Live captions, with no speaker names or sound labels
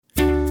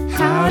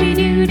howdy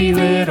doody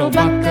little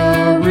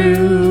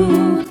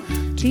buckaroo.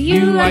 Do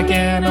you like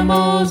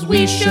animals?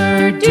 We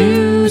sure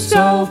do.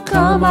 So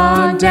come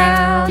on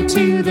down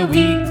to the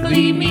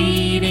weekly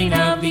meeting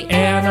of the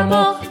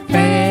Animal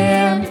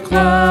Fan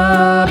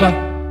Club.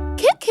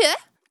 Cuckoo.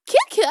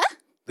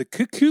 The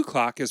cuckoo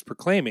clock is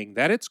proclaiming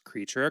that it's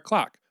creature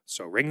o'clock.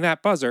 So ring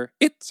that buzzer.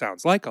 It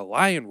sounds like a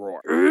lion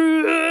roar.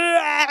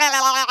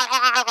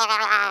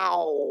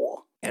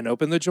 And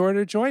open the door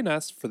to join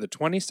us for the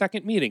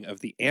 22nd meeting of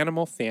the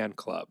Animal Fan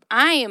Club.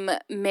 I'm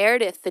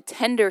Meredith, the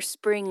tender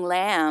spring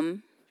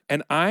lamb.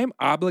 And I'm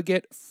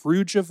obligate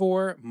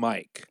frugivore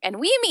Mike. And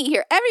we meet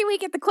here every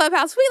week at the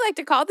clubhouse we like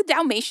to call the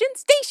Dalmatian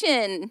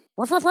Station.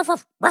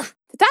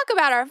 To talk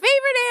about our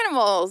favorite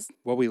animals.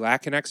 What we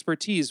lack in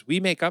expertise, we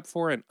make up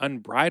for in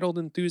unbridled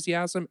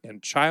enthusiasm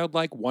and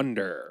childlike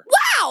wonder.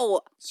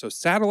 Wow! So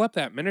saddle up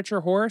that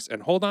miniature horse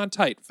and hold on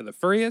tight for the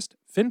furriest,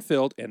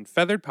 fin-filled, and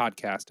feathered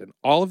podcast in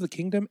all of the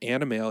kingdom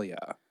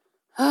Animalia.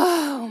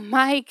 Oh,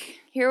 Mike,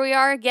 here we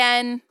are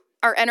again.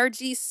 Our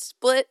energy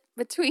split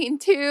between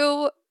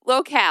two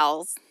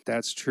locales.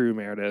 That's true,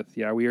 Meredith.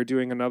 Yeah, we are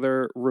doing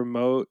another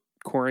remote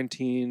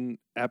quarantine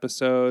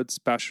episode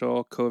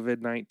special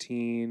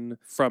COVID-19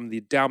 from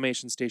the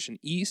Dalmatian Station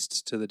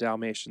East to the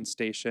Dalmatian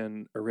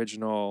Station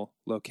original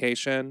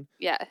location.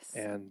 Yes.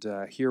 And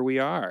here we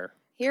are.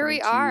 Here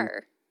we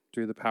are.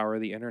 Through the power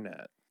of the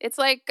internet. It's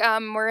like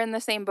we're in the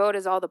same boat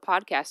as all the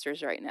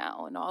podcasters right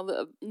now and all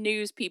the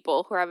news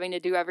people who are having to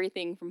do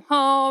everything from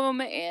home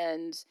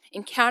and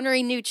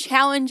encountering new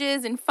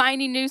challenges and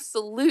finding new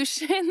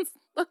solutions.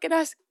 Look at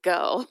us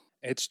go.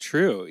 It's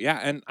true. Yeah.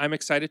 And I'm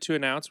excited to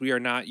announce we are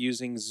not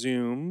using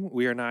Zoom.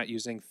 We are not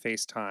using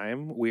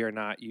FaceTime. We are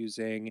not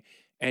using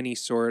any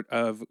sort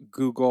of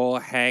Google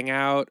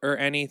Hangout or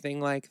anything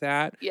like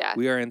that. Yeah.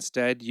 We are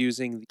instead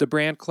using the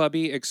Brand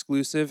Clubby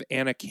exclusive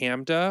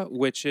Anacamda,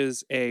 which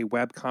is a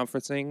web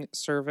conferencing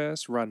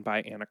service run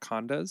by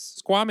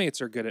anacondas.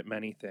 Squamates are good at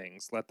many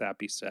things, let that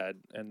be said,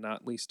 and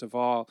not least of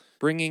all,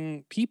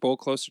 bringing people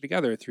closer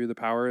together through the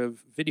power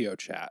of video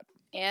chat.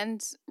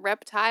 And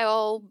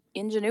reptile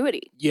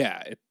ingenuity.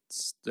 Yeah,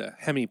 it's the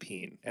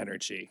hemipene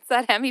energy. It's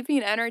that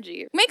hemipene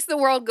energy. Makes the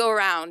world go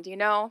round, you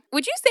know?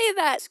 Would you say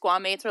that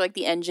squamates are like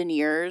the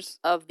engineers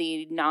of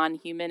the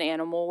non-human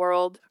animal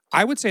world?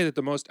 I would say that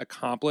the most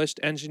accomplished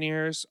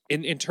engineers,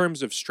 in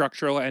terms of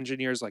structural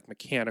engineers, like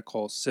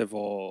mechanical,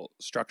 civil,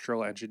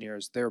 structural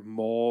engineers, they're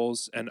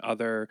moles and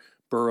other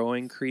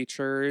burrowing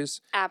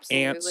creatures.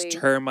 Absolutely. Ants,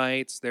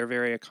 termites, they're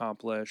very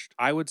accomplished.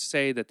 I would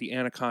say that the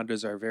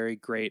anacondas are very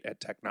great at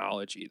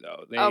technology,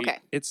 though. Okay.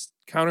 It's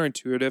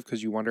counterintuitive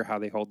because you wonder how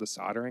they hold the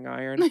soldering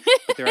iron,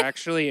 but they're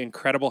actually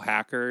incredible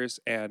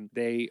hackers, and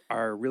they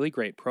are really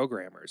great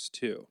programmers,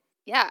 too.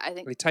 Yeah, I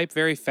think They type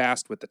very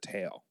fast with the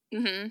tail.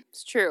 Mm-hmm.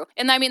 It's true.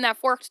 And I mean, that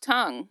forked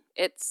tongue,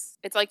 it's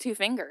like two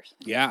fingers.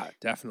 Yeah,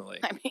 definitely.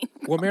 I mean,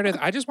 Well, Meredith,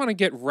 I just want to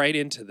get right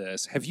into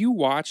this. Have you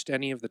watched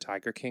any of the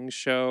Tiger King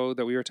show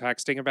that we were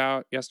texting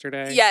about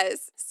yesterday?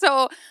 yes.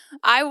 So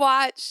I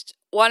watched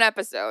one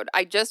episode.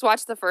 I just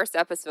watched the first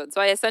episode.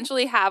 So I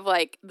essentially have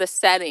like the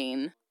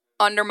setting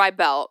under my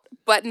belt.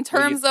 But in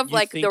terms of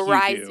like the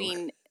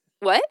rising...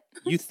 What?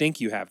 You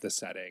think you have the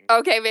setting.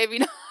 Okay, maybe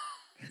not.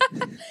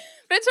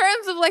 But in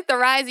terms of like the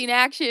rising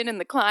action and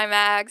the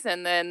climax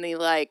and then the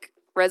like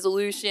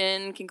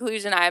resolution,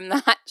 conclusion, I'm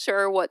not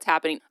sure what's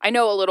happening. I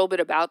know a little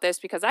bit about this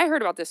because I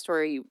heard about this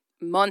story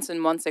months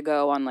and months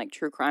ago on like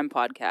true crime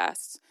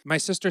podcasts. My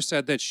sister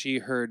said that she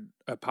heard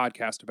a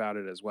podcast about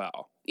it as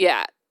well.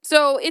 Yeah.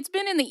 So it's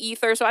been in the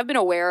ether, so I've been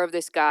aware of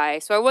this guy.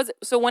 So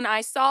when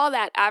I saw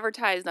that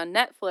advertised on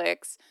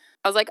Netflix,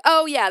 I was like,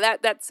 oh yeah,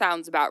 that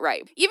sounds about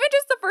right. Even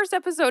just the first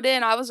episode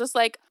in, I was just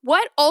like,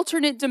 what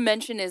alternate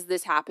dimension is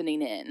this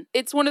happening in?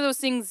 It's one of those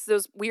things,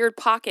 those weird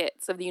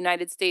pockets of the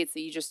United States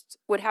that you just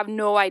would have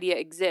no idea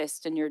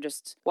exist, and you're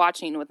just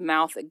watching with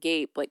mouth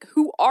agape. Like,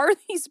 who are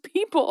these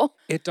people?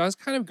 It does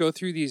kind of go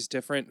through these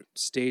different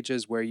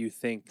stages where you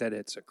think that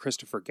it's a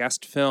Christopher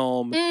Guest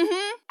film.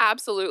 Mm-hmm.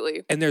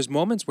 Absolutely. And there's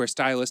moments where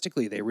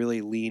stylistically they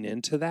really lean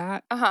into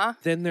that. Uh-huh.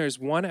 Then there's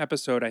one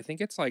episode, I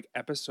think it's like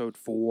episode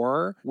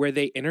 4, where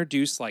they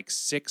introduce like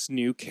 6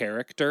 new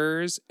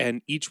characters,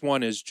 and each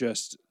one is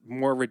just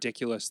more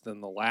ridiculous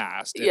than the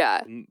last.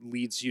 Yeah. It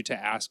leads you to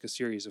ask a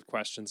series of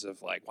questions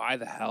of like, why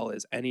the hell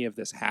is any of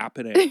this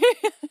happening?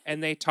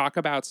 And they talk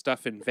about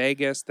stuff in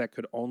Vegas that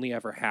could only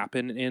ever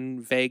happen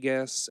in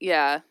Vegas.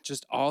 Yeah.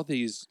 Just all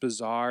these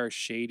bizarre,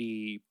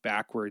 shady,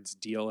 backwards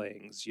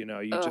dealings, you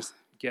know, you just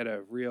get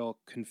a real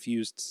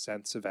confused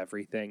sense of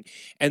everything.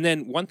 And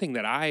then one thing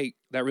that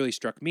really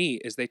struck me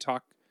is they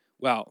talk,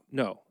 well,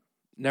 no,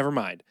 never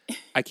mind.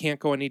 I can't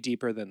go any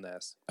deeper than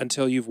this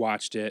until you've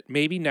watched it.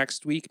 Maybe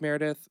next week,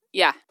 Meredith?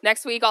 Yeah,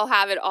 next week I'll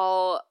have it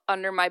all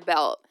under my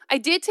belt. I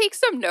did take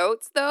some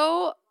notes,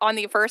 though, on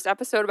the first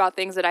episode about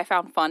things that I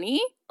found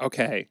funny.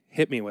 Okay,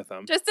 hit me with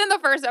them. Just in the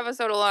first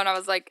episode alone, I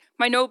was like,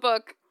 my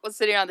notebook was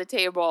sitting on the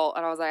table,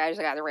 and I was like, I just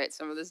got to write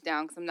some of this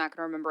down because I'm not going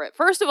to remember it.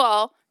 First of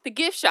all, the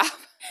gift shop.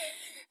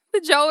 The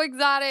Joe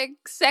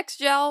Exotic sex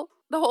gel,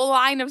 the whole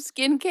line of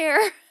skincare.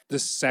 The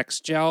sex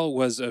gel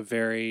was a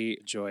very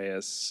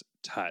joyous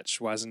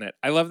touch, wasn't it?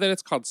 I love that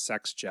it's called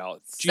sex gel.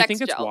 Do you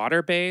think it's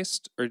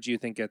water-based or do you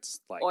think it's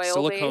like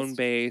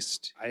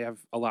silicone-based? I have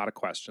a lot of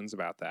questions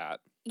about that.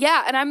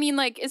 Yeah, and I mean,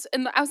 like,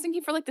 and I was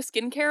thinking for, like, the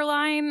skincare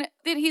line,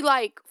 did he,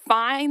 like,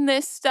 find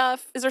this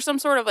stuff? Is there some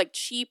sort of, like,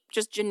 cheap,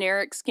 just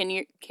generic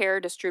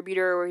skincare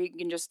distributor where he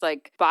can just,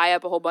 like, buy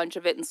up a whole bunch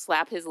of it and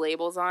slap his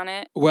labels on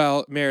it?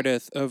 Well,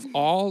 Meredith, of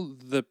all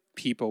the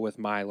people with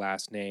my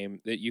last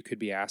name that you could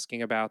be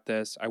asking about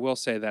this, I will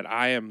say that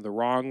I am the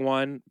wrong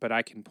one, but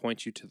I can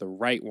point you to the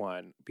right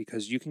one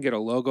because you can get a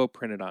logo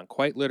printed on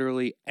quite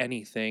literally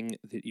anything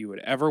that you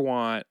would ever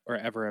want or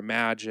ever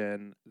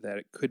imagine that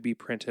it could be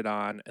printed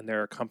on. And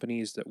there are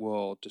companies that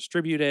will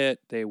distribute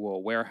it, they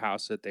will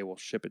warehouse it, they will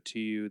ship it to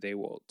you, they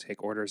will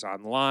take orders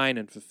online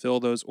and fulfill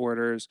those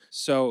orders.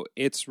 So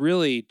it's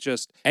really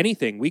just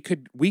anything. We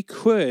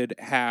could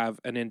have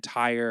an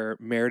entire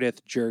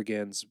Meredith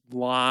Juergens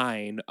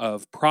line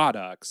of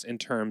products in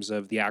terms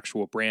of the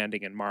actual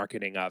branding and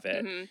marketing of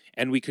it. Mm-hmm.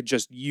 And we could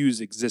just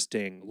use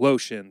existing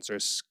lotions or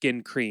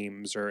skin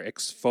creams or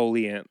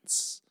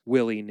exfoliants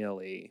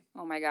willy-nilly.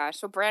 Oh my gosh.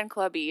 So Brand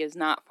Clubby is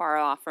not far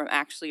off from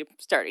actually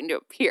starting to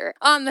appear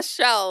on the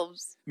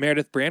shelves.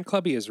 Meredith, Brand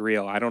Clubby is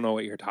real. I don't know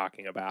what you're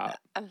talking about.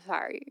 I'm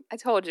sorry. I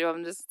told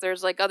you,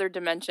 there's like other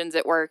dimensions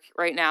at work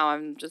right now.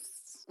 I'm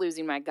just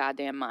losing my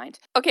goddamn mind.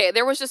 Okay,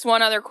 there was just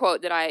one other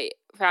quote that I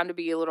found to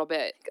be a little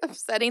bit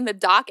upsetting. The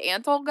Doc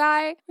Antle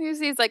guy.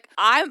 He's like,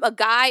 I'm a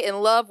guy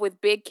in love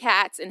with big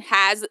cats and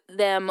has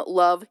them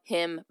love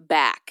him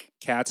back.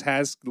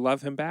 Cats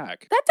love him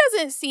back. That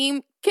doesn't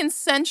seem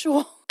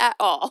consensual at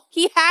all.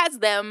 He has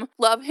them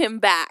love him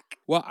back.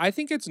 Well, I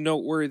think it's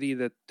noteworthy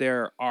that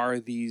there are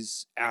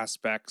these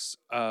aspects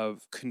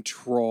of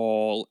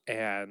control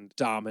and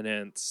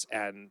dominance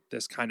and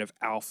this kind of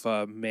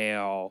alpha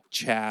male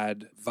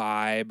Chad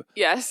vibe.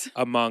 Yes.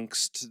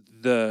 Amongst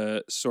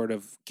the sort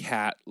of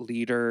cat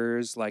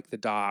leaders like the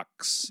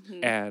Docs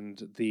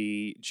and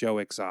the Joe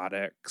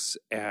Exotics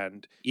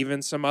and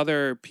even some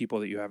other people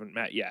that you haven't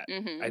met yet.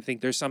 Mm-hmm. I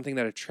think there's something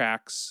that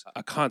attracts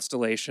a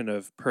constellation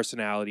of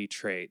personality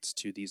traits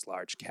to these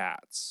large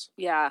cats.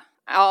 Yeah.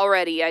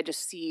 Already, I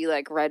just see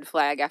like red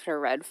flag after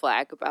red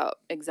flag about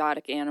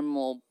exotic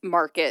animal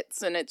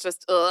markets, and it's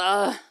just,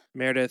 ugh.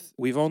 Meredith,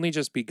 we've only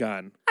just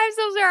begun. I'm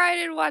so sorry I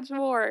didn't watch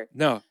more.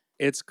 No,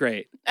 it's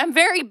great. I'm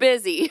very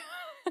busy.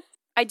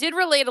 I did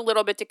relate a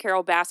little bit to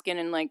Carole Baskin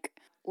and like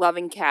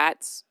loving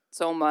cats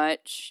so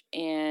much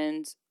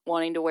and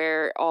wanting to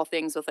wear all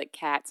things with like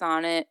cats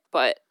on it,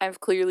 but I've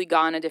clearly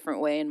gone a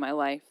different way in my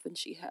life than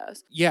she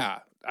has. Yeah,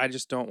 I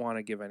just don't want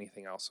to give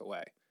anything else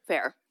away.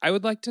 Fair. I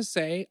would like to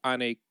say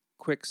on a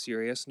quick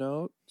serious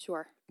note.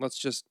 Sure. Let's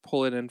just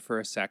pull it in for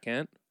a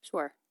second.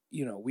 Sure.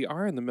 You know, we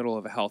are in the middle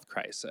of a health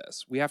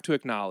crisis. We have to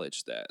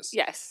acknowledge this.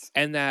 Yes.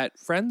 And that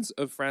friends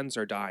of friends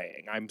are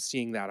dying. I'm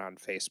seeing that on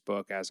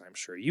Facebook, as I'm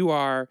sure you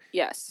are.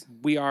 Yes.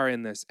 We are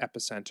in this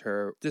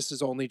epicenter. This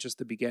is only just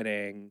the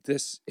beginning.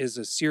 This is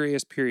a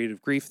serious period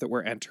of grief that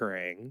we're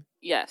entering.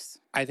 Yes.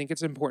 I think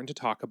it's important to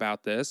talk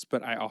about this,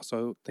 but I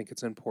also think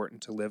it's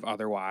important to live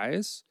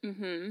otherwise.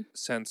 Mm-hmm.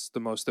 Since the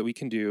most that we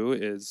can do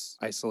is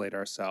isolate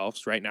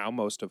ourselves. Right now,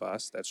 most of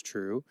us, that's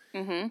true.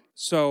 Mm-hmm.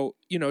 So,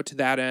 you know, to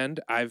that end,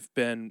 I've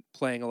been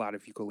playing a lot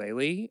of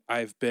ukulele.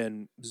 I've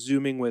been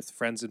Zooming with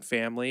friends and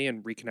family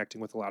and reconnecting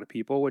with a lot of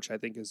people, which I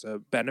think is a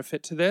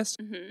benefit to this.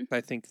 Mm-hmm.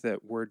 I think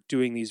that we're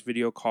doing these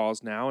video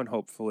calls now, and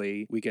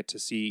hopefully we get to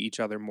see each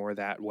other more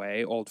that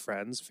way, old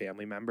friends,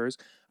 family members.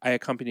 I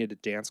accompanied a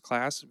dance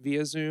class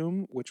via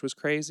Zoom, which was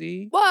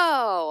crazy.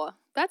 Whoa,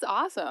 that's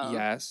awesome.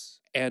 Yes.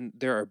 And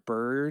there are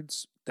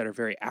birds that are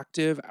very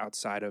active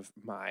outside of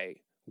my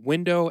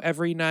window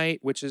every night,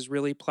 which is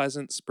really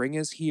pleasant. Spring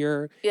is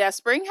here. Yeah,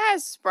 spring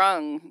has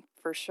sprung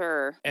for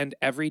sure. And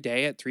every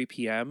day at 3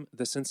 p.m.,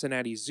 the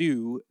Cincinnati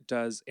Zoo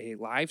does a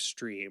live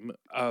stream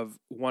of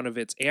one of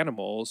its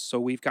animals.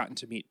 So we've gotten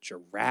to meet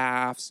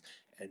giraffes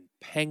and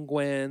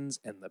penguins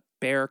and the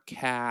bear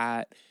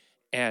cat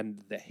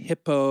and the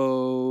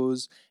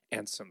hippos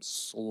and some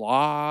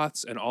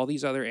sloths and all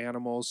these other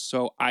animals.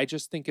 So I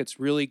just think it's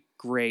really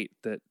great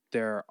that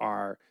there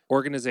are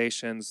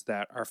organizations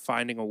that are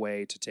finding a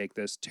way to take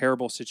this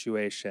terrible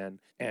situation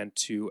and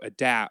to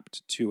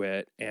adapt to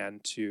it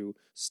and to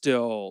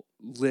still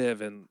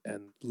live and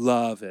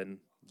love and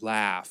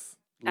laugh.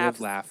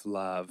 Live, laugh,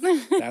 love.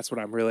 That's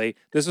what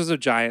this was a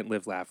giant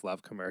live, laugh,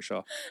 love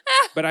commercial.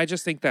 But I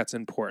just think that's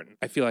important.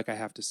 I feel like I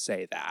have to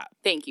say that.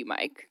 Thank you,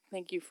 Mike.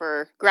 Thank you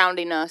for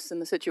grounding us in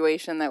the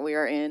situation that we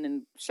are in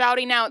and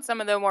shouting out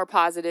some of the more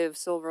positive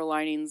silver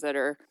linings that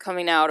are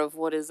coming out of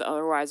what is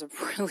otherwise a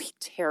really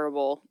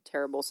terrible,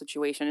 terrible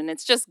situation. And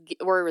it's just,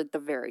 we're at the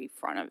very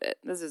front of it.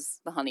 This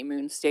is the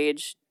honeymoon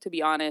stage, to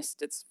be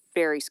honest. It's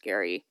very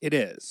scary. It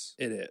is.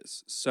 It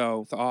is.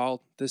 So with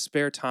all the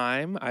spare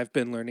time, I've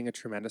been learning a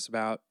tremendous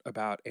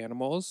about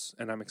animals,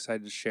 and I'm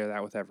excited to share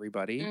that with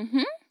everybody.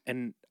 Mm-hmm.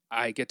 And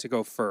I get to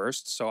go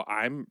first, so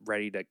I'm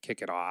ready to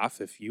kick it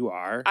off if you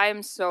are.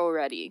 I'm so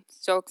ready.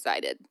 So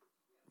excited.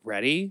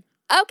 Ready?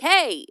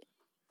 Okay.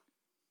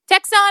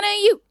 Texana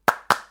you.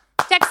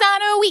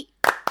 Taxono we.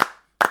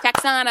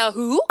 Taxono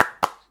who?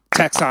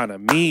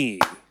 Taxonomy.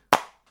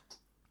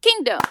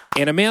 Kingdom.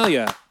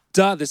 Animalia.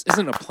 Duh, this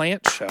isn't a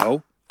plant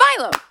show.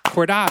 Phylum.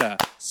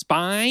 Chordata.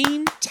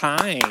 Spine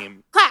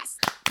time. Class.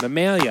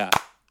 Mammalia.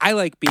 I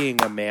like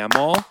being a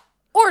mammal.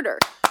 Order.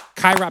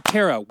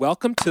 Chiroptera.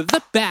 Welcome to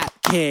the Bat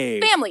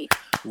Cave. Family.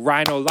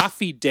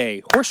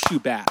 Rhinolophidae. Horseshoe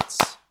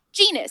bats.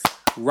 Genus.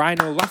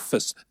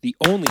 Rhinolophus, the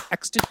only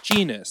extant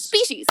genus.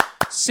 Species.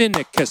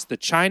 Sinicus, the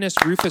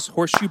Chinus rufous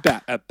horseshoe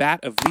bat, a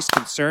bat of least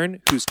concern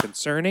who's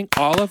concerning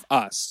all of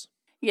us.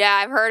 Yeah,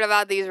 I've heard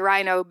about these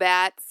rhino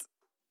bats.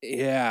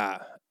 Yeah.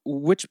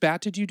 Which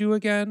bat did you do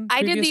again?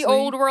 I did the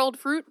Old World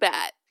fruit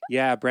bat.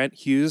 Yeah, Brent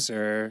Hughes,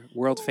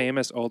 world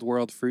famous Old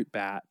World fruit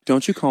bat.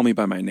 Don't you call me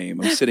by my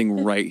name. I'm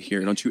sitting right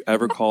here. Don't you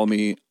ever call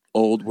me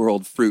Old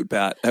World fruit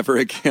bat ever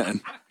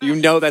again. You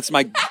know that's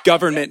my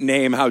government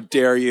name. How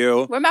dare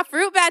you? Where my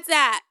fruit bats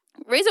at?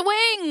 Raise a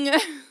wing.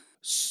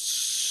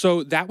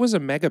 So that was a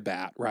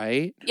megabat,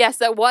 right? Yes,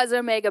 that was a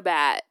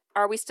megabat.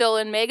 Are we still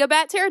in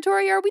megabat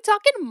territory or are we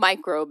talking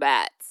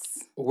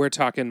microbats? We're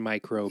talking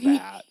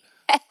microbat.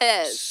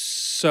 Yes.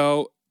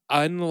 So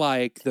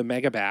unlike the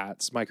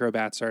megabats,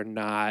 microbats are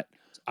not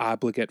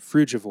obligate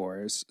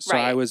frugivores. So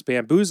Right. I was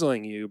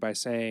bamboozling you by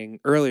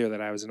saying earlier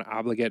that I was an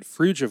obligate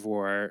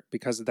frugivore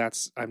because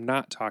I'm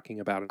not talking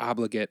about an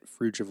obligate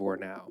frugivore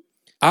now.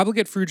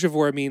 Obligate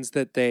frugivore means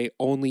that they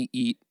only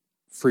eat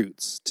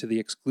fruits to the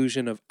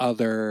exclusion of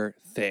other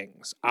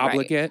things.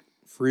 Obligate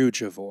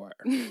frugivore.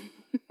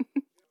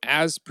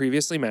 As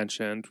previously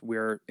mentioned,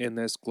 we're in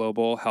this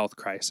global health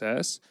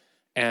crisis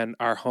and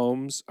our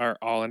homes are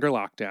all under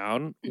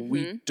lockdown.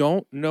 We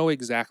don't know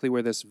exactly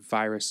where this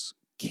virus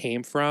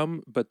came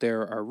from, but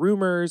there are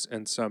rumors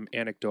and some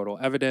anecdotal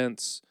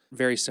evidence.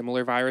 Very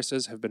similar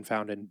viruses have been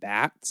found in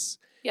bats.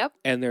 Yep.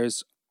 And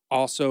there's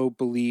also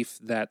belief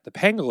that the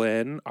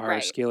pangolin, our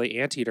Right. scaly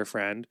anteater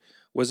friend,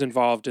 was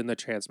involved in the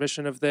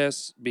transmission of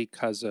this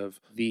because of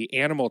the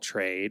animal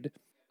trade.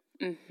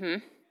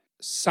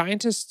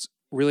 Scientists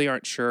really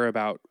aren't sure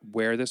about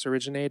where this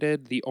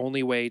originated. The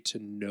only way to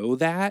know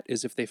that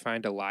is if they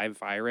find a live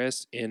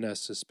virus in a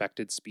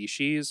suspected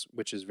species,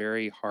 which is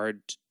very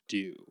hard to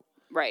do.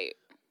 Right.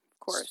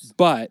 Of course.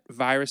 But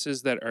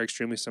viruses that are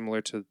extremely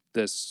similar to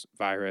this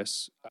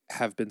virus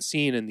have been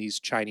seen in these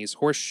Chinese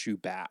horseshoe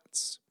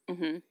bats.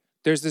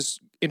 There's this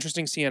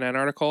interesting CNN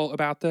article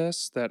about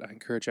this that I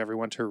encourage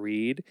everyone to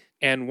read.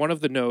 And one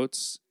of the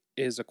notes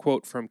is a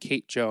quote from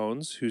Kate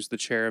Jones, who's the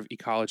chair of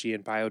ecology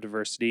and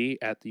biodiversity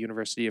at the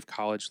University of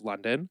College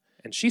London.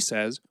 And she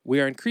says, "We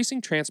are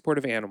increasing transport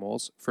of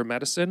animals for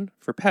medicine,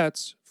 for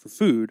pets, for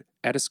food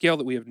at a scale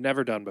that we have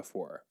never done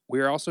before.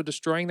 We are also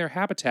destroying their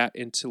habitat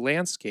into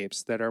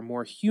landscapes that are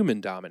more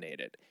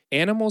human-dominated.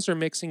 Animals are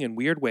mixing in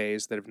weird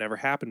ways that have never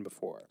happened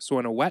before. So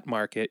in a wet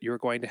market, you're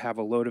going to have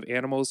a load of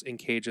animals in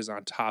cages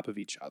on top of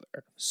each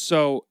other."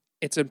 So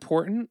it's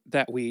important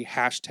that we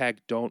hashtag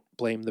don't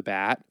blame the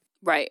bat.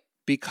 Right.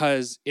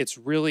 Because it's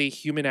really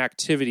human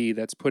activity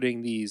that's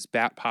putting these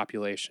bat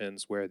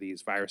populations where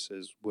these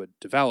viruses would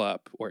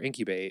develop or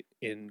incubate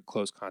in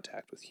close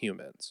contact with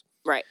humans.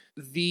 Right.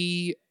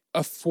 The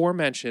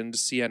aforementioned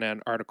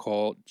CNN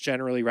article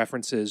generally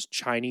references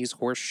Chinese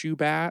horseshoe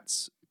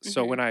bats.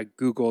 So when I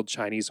Googled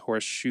Chinese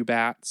horseshoe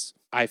bats,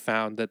 I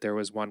found that there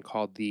was one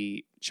called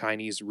the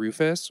Chinese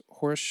rufous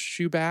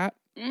horseshoe bat.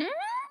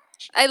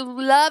 I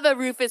love a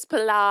rufous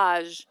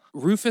pelage.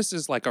 Rufous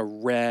is like a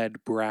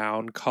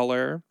red-brown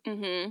color.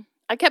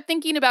 I kept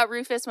thinking about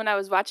Rufus when I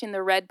was watching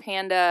the Red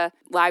Panda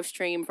live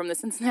stream from the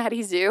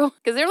Cincinnati Zoo.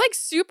 Because they're like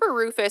super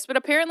rufous, but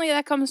apparently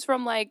that comes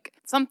from like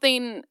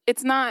something,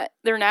 it's not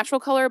their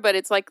natural color, but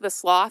it's like the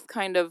sloth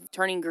kind of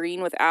turning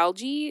green with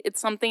algae. It's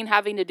something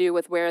having to do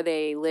with where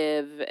they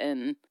live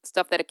and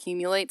stuff that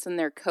accumulates in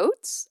their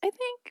coats, I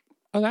think.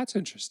 Oh, that's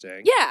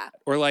interesting. Yeah.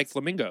 Or like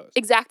flamingos.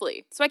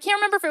 Exactly. So I can't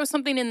remember if it was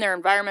something in their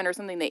environment or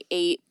something they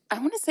ate. I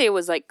want to say it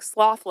was like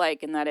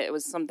sloth-like in that it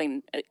was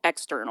something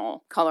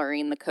external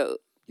coloring the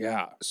coat.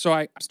 Yeah. So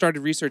I started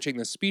researching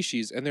this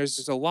species, and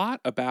there's a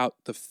lot about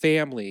the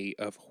family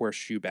of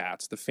horseshoe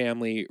bats, the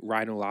family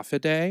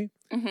Rhinolophidae.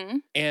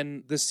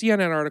 And the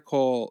CNN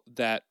article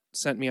that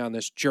sent me on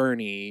this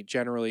journey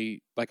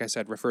generally, like I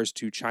said, refers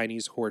to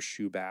Chinese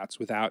horseshoe bats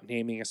without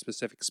naming a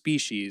specific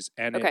species.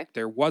 And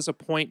there was a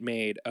point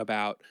made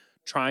about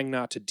trying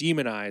not to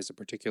demonize a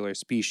particular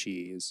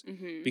species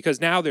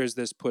because now there's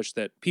this push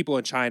that people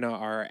in China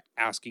are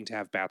asking to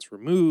have bats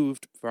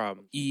removed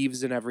from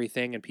eaves and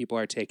everything, and people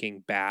are taking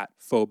bat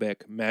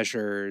phobic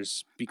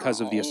measures because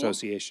of the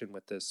association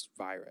with this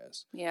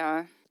virus.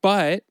 Yeah.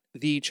 But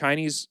the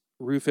Chinese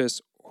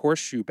rufous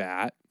horseshoe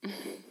bat,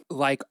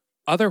 like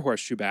other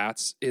horseshoe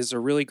bats, is a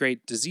really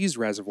great disease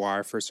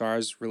reservoir for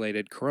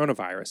SARS-related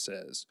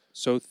coronaviruses.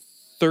 So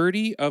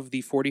 30 of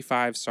the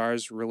 45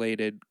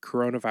 SARS-related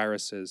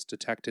coronaviruses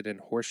detected in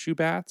horseshoe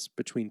bats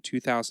between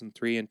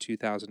 2003 and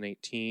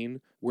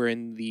 2018 were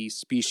in the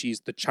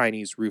species the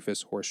Chinese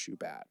rufous horseshoe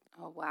bat.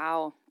 Oh,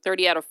 wow.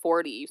 30 out of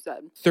 40, you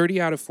said.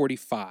 30 out of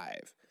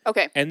 45.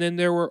 Okay. And then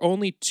there were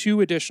only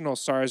 2 additional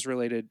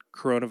SARS-related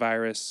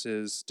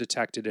coronaviruses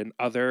detected in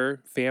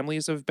other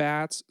families of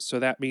bats. So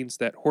that means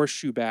that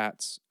horseshoe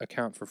bats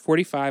account for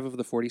 45 of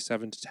the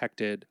 47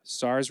 detected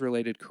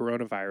SARS-related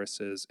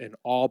coronaviruses in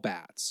all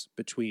bats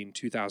between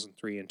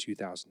 2003 and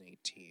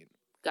 2018.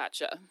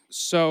 Gotcha.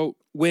 So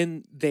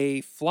when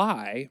they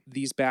fly,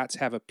 these bats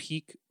have a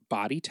peak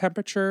body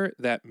temperature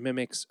that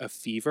mimics a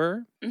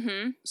fever,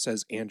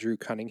 says Andrew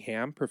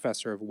Cunningham,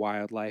 professor of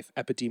wildlife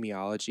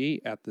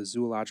epidemiology at the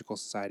Zoological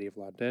Society of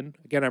London.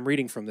 Again, I'm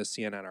reading from this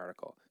CNN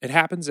article. It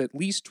happens at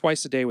least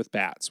twice a day with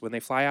bats, when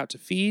they fly out to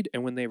feed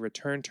and when they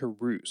return to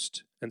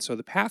roost. And so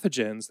the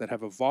pathogens that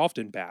have evolved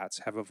in bats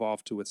have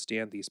evolved to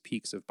withstand these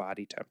peaks of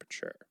body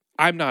temperature.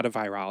 I'm not a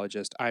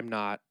virologist.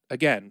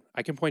 Again,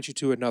 I can point you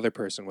to another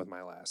person with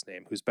my last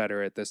name who's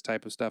better at this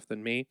type of stuff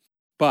than me.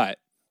 But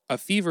a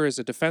fever is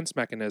a defense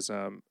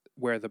mechanism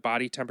where the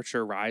body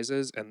temperature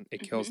rises and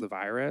it kills the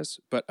virus.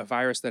 But a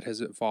virus that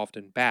has evolved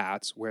in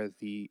bats where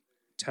the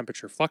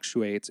temperature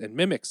fluctuates and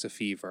mimics a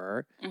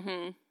fever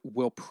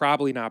will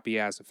probably not be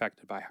as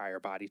affected by higher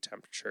body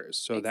temperatures.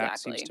 So that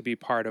seems to be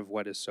part of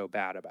what is so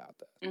bad about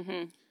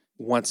this.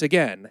 Once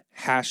again,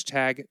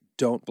 hashtag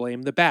don't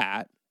blame the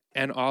bat.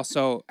 And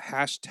also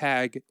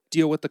hashtag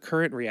deal with the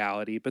current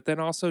reality, but then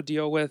also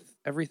deal with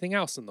everything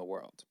else in the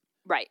world.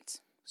 Right.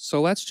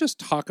 So let's just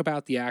talk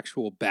about the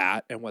actual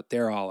bat and what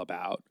they're all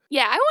about.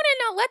 Yeah, I want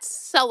to know. Let's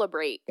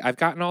celebrate. I've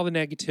gotten all the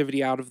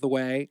negativity out of the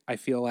way. I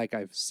feel like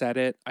I've said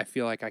it. I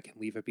feel like I can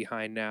leave it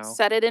behind now.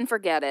 Set it and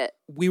forget it.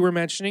 We were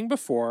mentioning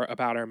before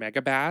about our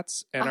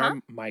megabats and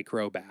our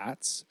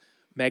microbats.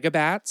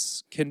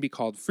 Megabats can be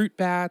called fruit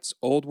bats,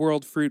 old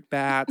world fruit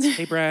bats.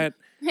 Hey, Brent.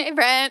 Hey,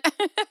 Brent.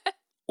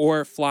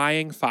 Or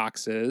flying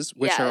foxes,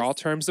 which are all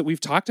terms that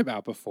we've talked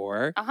about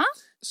before.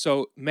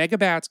 So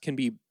megabats can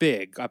be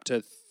big, up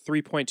to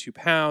 3.2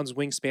 pounds,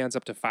 wingspans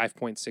up to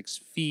 5.6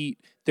 feet.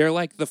 They're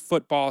like the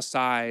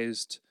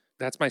football-sized,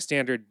 that's my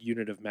standard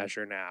unit of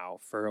measure now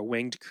for a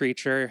winged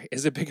creature.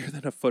 Is it bigger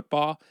than a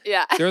football?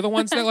 Yeah. They're the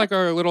ones that like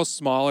are a little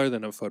smaller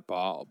than a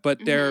football,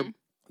 but they're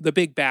the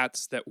big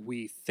bats that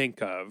we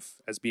think of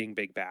as being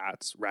big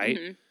bats,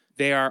 right?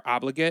 They are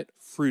obligate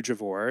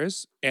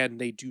frugivores, and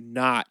they do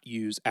not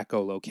use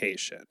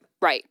echolocation.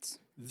 Right.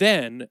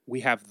 Then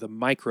we have the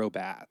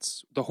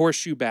microbats. The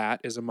horseshoe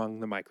bat is among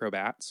the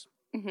microbats.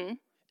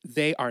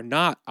 They are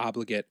not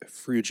obligate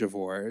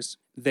frugivores.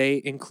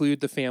 They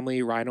include the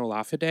family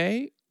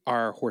Rhinolaphidae,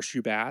 are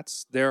horseshoe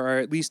bats. There are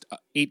at least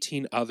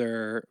 18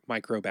 other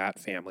microbat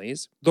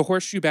families. The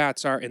horseshoe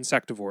bats are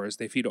insectivores.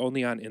 They feed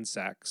only on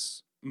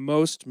insects.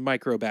 Most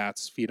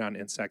microbats feed on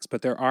insects,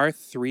 but there are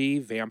 3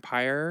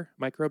 vampire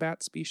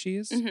microbat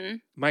species.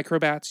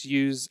 Microbats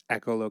use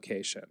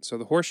echolocation. So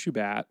the horseshoe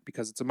bat,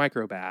 because it's a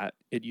microbat,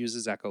 it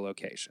uses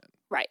echolocation.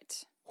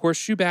 Right.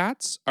 Horseshoe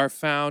bats are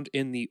found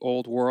in the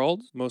Old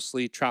World,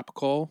 mostly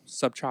tropical,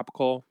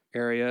 subtropical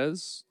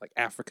areas like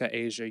Africa,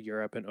 Asia,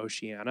 Europe, and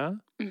Oceania.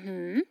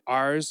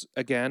 Ours,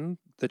 again,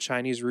 the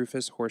Chinese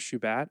rufous horseshoe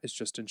bat is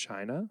just in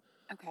China.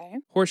 Okay.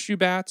 Horseshoe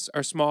bats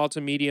are small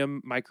to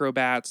medium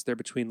microbats. They're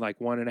between like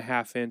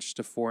 1.5 inch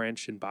to 4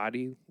 inch in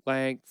body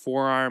length,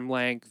 forearm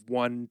length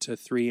 1 to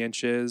 3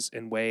 inches,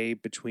 and weigh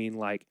between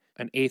like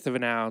 1/8 of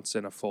an ounce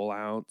and a full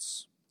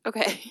ounce.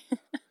 Okay.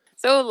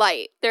 So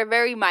light. They're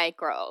very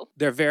micro.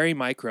 They're very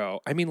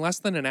micro. I mean, less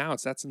than an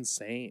ounce. That's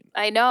insane.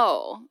 I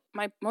know.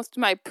 Most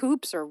of my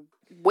poops are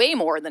way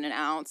more than an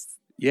ounce.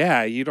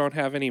 Yeah, you don't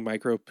have any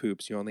micro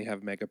poops. You only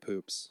have mega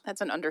poops. That's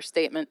an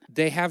understatement.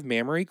 They have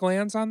mammary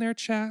glands on their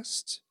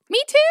chest.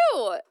 Me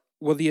too.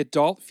 Well, the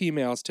adult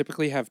females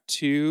typically have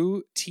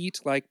 2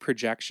 teat-like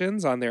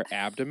projections on their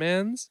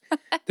abdomens.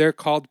 They're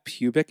called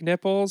pubic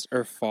nipples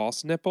or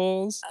false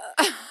nipples,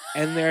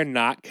 and they're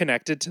not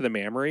connected to the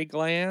mammary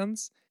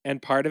glands.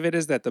 And part of it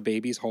is that the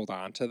babies hold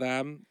on to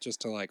them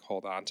just to like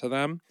hold on to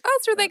them. Oh,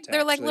 so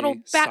they're like little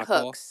bat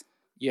hooks.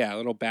 Yeah,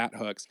 little bat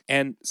hooks.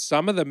 And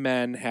some of the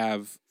men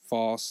have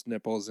false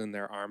nipples in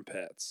their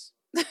armpits,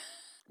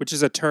 which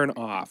is a turn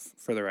off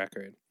for the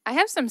record. I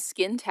have some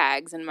skin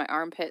tags in my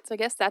armpits. I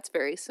guess that's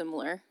very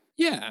similar.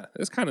 Yeah,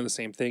 it's kind of the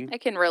same thing. I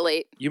can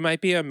relate. You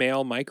might be a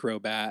male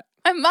microbat.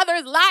 My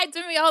mother's lied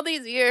to me all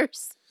these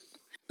years.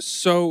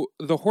 So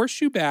the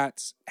horseshoe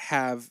bats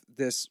have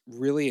this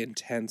really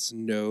intense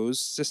nose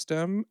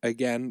system,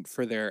 again,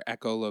 for their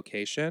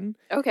echolocation.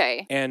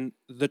 Okay. And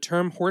the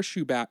term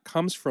horseshoe bat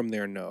comes from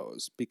their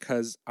nose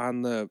because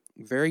on the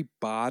very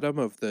bottom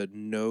of the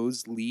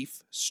nose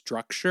leaf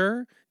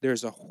structure,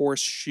 there's a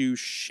horseshoe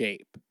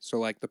shape. So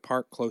like the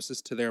part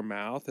closest to their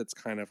mouth, it's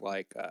kind of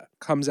like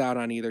comes out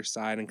on either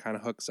side and kind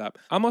of hooks up.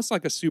 Almost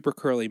like a super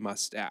curly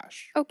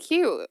mustache. Oh,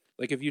 cute.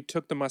 Like if you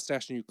took the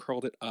mustache and you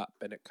curled it up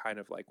and it kind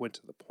of like went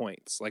to the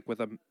points, like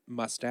with a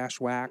mustache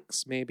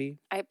wax, maybe.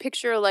 I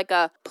picture like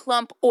a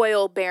plump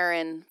oil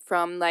baron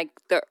from like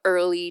the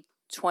early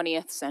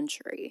 20th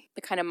century.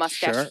 The kind of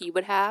mustache he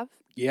would have.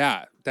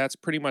 Yeah, that's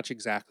pretty much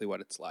exactly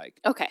what it's like.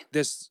 Okay.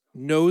 This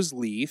nose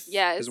leaf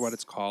is what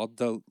it's called.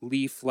 The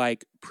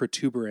leaf-like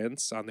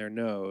protuberance on their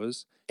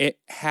nose. It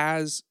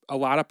has a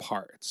lot of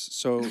parts.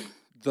 So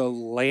The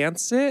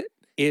lancet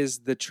is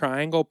the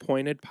triangle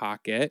pointed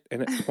pocket,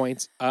 and it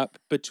points up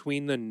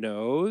between the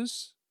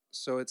nose.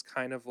 So it's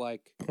kind of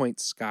like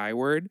points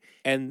skyward.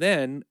 And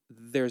then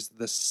there's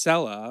the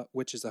sella,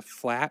 which is a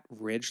flat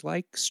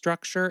ridge-like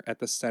structure at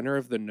the center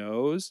of the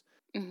nose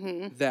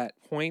that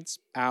points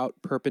out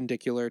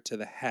perpendicular to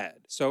the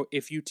head. So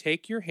if you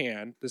take your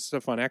hand, this is a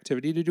fun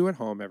activity to do at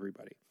home,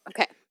 everybody.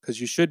 Okay.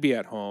 Because you should be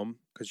at home,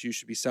 because you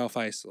should be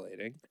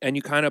self-isolating. And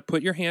you kind of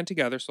put your hand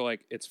together so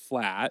like it's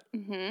flat,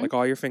 like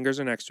all your fingers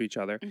are next to each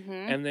other.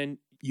 And then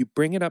you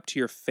bring it up to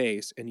your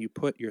face and you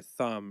put your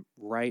thumb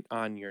right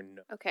on your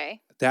nose.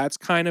 Okay. That's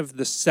kind of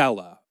the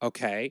sella,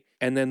 okay?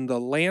 And then the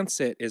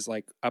lancet is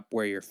like up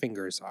where your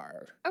fingers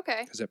are.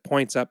 Okay. Because it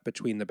points up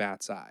between the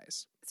bat's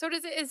eyes. So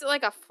is it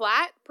like a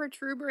flat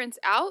protuberance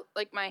out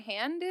like my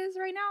hand is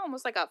right now?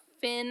 Almost like a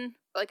fin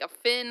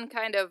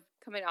kind of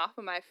coming off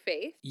of my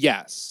face?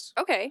 Yes.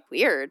 Okay.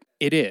 Weird.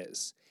 It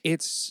is.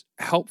 It's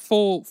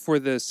helpful for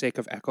the sake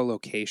of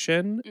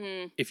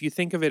echolocation. If you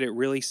think of it, it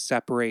really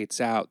separates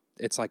out.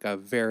 It's like a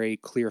very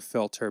clear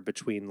filter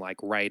between like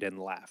right and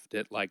left.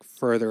 It like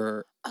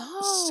further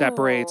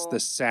separates the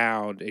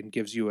sound and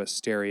gives you a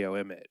stereo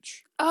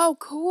image. Oh,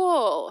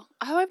 cool.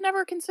 Oh, I've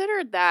never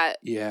considered that.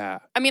 Yeah.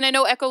 I mean, I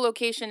know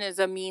echolocation is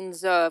a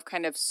means of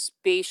kind of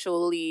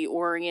spatially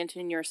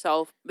orienting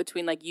yourself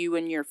between like you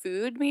and your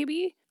food,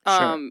 maybe.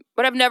 Sure.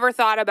 But I've never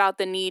thought about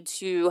the need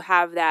to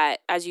have that,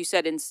 as you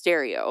said, in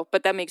stereo.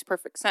 But that makes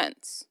perfect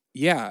sense.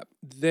 Yeah.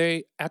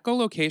 The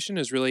echolocation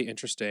is really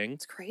interesting.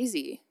 It's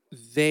crazy.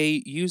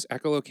 They use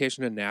echolocation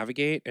to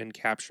navigate and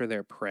capture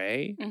their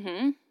prey.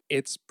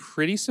 It's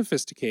pretty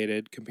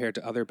sophisticated compared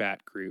to other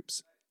bat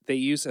groups. They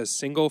use a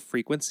single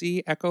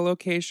frequency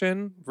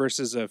echolocation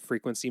versus a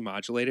frequency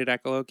modulated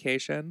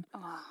echolocation.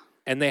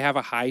 And they have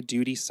a high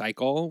duty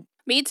cycle.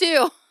 Me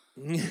too.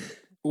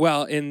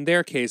 Well, in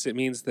their case, it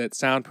means that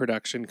sound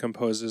production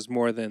composes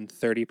more than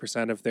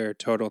 30% of their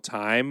total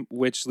time,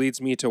 which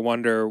leads me to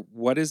wonder,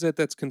 what is it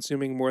that's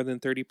consuming more than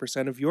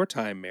 30% of your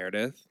time,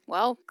 Meredith?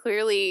 Well,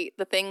 clearly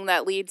the thing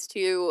that leads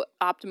to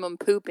optimum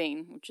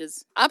pooping, which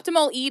is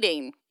optimal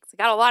eating.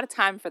 I got a lot of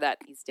time for that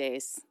these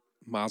days.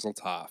 Mazel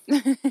tov.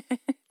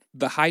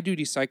 The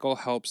high-duty cycle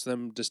helps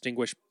them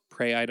distinguish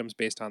prey items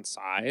based on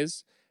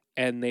size,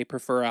 and they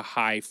prefer a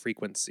high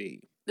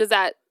frequency. Does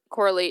that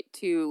correlate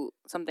to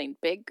something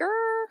bigger?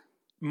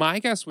 My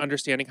guess,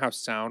 understanding how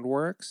sound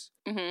works,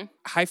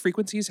 high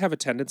frequencies have a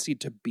tendency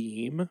to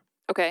beam.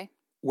 Okay.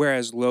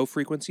 Whereas low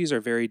frequencies are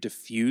very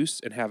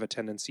diffuse and have a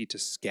tendency to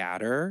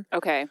scatter.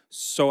 Okay.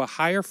 So a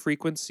higher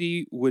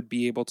frequency would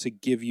be able to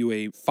give you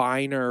a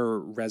finer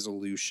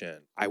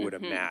resolution, I would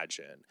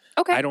imagine.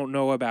 Okay. I don't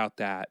know about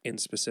that in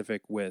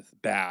specific with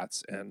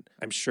bats, and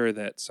I'm sure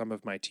that some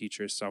of my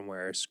teachers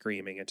somewhere are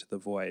screaming into the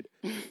void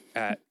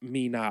at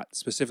me not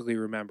specifically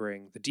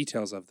remembering the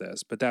details of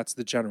this, but that's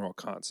the general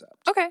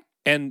concept. Okay.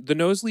 And the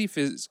nose leaf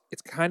it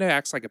kind of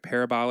acts like a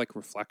parabolic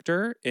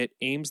reflector. It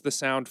aims the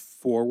sound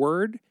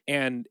forward,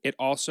 and it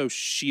also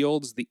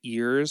shields the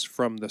ears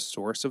from the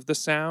source of the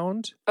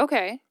sound.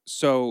 Okay.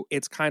 So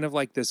it's kind of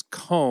like this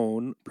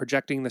cone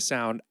projecting the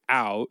sound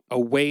out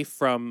away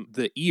from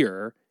the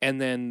ear, and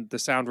then the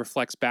sound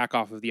reflects back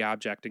off of the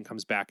object and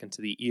comes back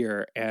into the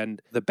ear. And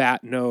the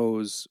bat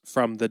knows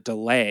from the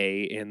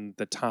delay in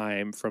the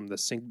time from the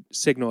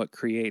signal it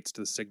creates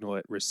to the signal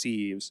it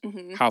receives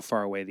how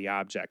far away the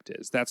object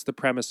is. That's the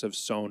premise of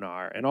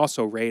sonar, and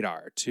also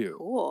radar too.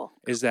 Cool.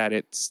 Is that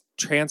it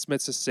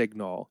transmits a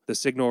signal, the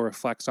signal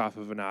reflects off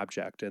of an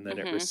object, and then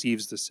it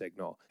receives the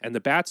signal. And the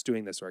bat's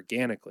doing this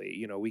organically.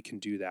 You know, we can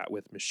do that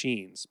with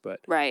machines, but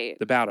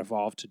the bat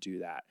evolved to do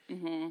that.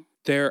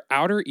 Their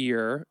outer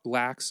ear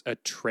lacks a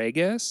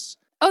tragus.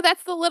 Oh,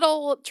 that's the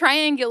little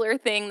triangular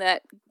thing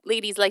that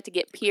ladies like to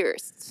get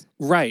pierced.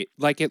 Right.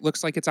 Like it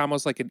looks like it's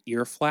almost like an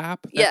ear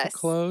flap that can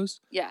close.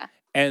 Yeah.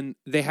 And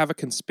they have a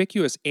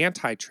conspicuous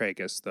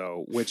antitragus,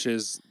 though, which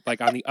is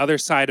like on the other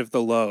side of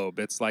the lobe.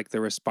 It's like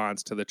the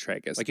response to the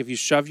tragus. Like if you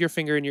shove your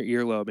finger in your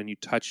earlobe and you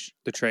touch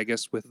the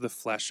tragus with the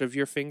flesh of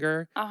your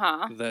finger,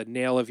 the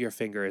nail of your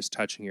finger is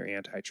touching your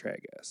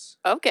antitragus.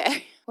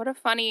 Okay. What a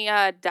funny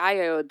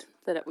diode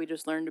that we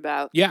just learned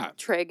about. Yeah.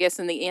 Tragus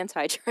and the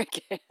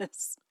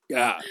antitragus.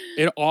 Yeah.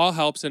 It all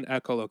helps in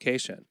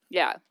echolocation.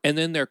 Yeah. And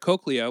then their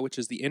cochlea, which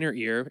is the inner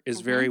ear,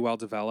 is very well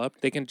developed.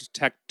 They can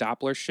detect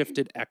Doppler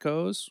shifted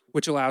echoes,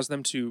 which allows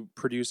them to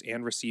produce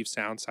and receive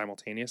sound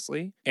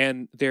simultaneously.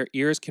 And their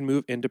ears can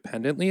move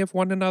independently of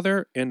one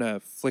another in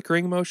a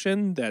flickering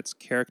motion that's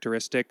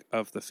characteristic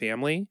of the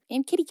family.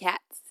 And kitty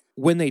cats.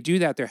 When they do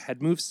that, their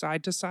head moves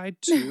side to side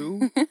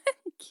too.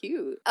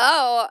 Cute.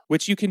 Oh.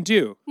 Which you can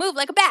do. Move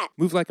like a bat.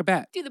 Move like a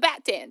bat. Do the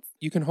bat dance.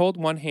 You can hold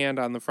one hand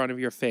on the front of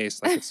your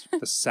face like it's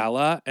the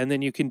sella, and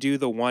then you can do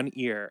the one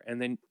ear,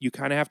 and then you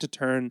kind of have to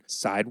turn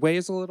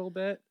sideways a little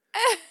bit.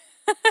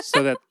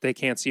 so that they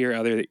can't see your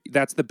other.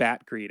 That's the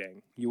bat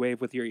greeting. You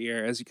wave with your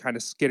ear as you kind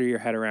of skitter your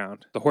head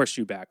around. The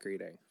horseshoe bat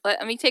greeting.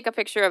 Let me take a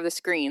picture of the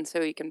screen so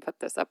we can put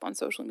this up on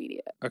social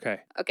media.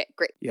 Okay. Okay,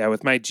 great. Yeah,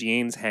 with my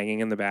jeans hanging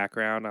in the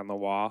background on the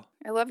wall.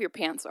 I love your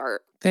pants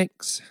art.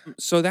 Thanks.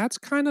 So that's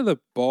kind of the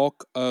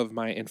bulk of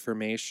my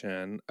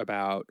information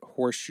about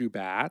horseshoe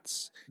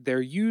bats.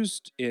 They're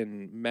used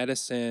in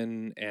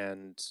medicine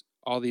and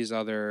all these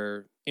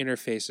other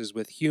interfaces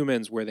with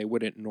humans where they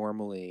wouldn't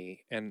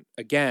normally. And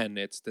again,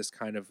 it's this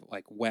kind of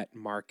like wet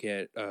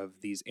market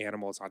of these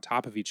animals on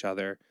top of each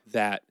other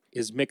that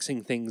is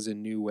mixing things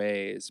in new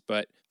ways.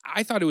 But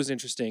I thought it was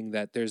interesting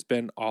that there's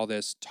been all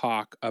this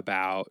talk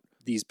about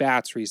these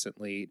bats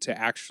recently to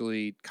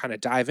actually kind of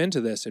dive into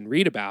this and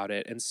read about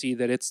it and see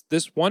that it's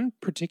this one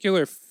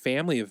particular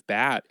family of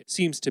bat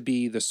seems to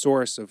be the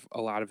source of a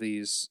lot of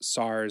these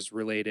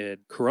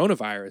SARS-related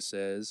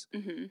coronaviruses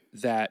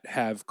that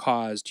have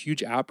caused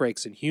huge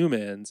outbreaks in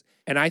humans.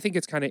 And I think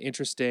it's kind of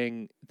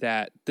interesting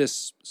that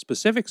this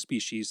specific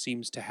species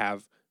seems to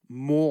have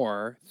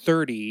more,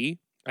 30.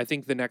 I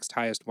think the next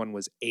highest one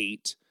was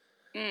 8.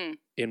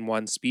 In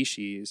one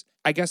species.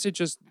 I guess it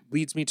just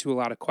leads me to a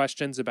lot of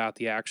questions about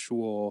the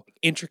actual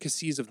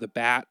intricacies of the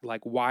bat.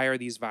 Like, why are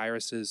these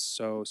viruses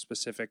so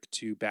specific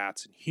to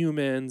bats and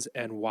humans?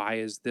 And why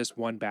is this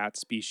one bat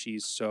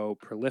species so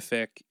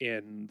prolific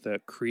in the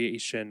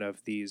creation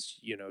of these,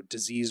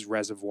 disease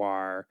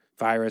reservoir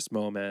virus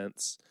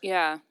moments?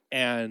 Yeah.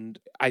 And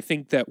I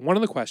think that one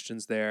of the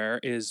questions there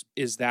is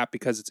that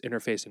because it's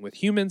interfacing with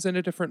humans in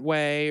a different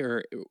way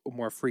or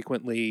more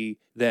frequently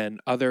than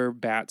other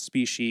bat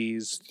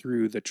species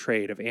through the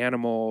trade of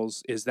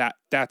animals? Is that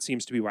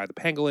seems to be why the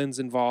pangolin's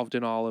involved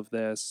in all of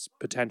this,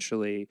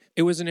 potentially.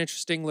 It was an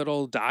interesting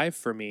little dive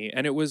for me,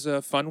 and it was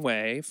a fun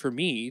way for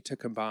me to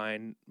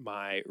combine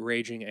my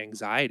raging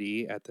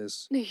anxiety at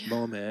this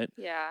moment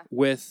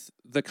with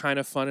the kind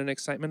of fun and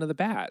excitement of the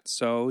bat.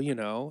 So,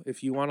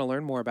 if you want to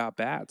learn more about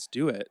bats,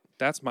 do it.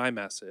 That's my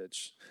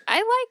message. I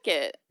like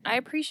it. I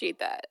appreciate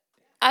that.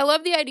 I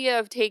love the idea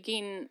of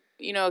taking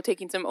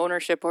some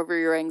ownership over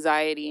your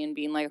anxiety and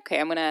being like, okay,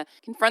 I'm going to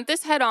confront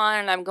this head on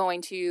and I'm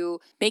going to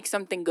make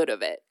something good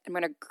of it. I'm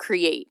going to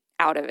create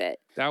out of it.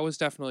 That was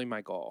definitely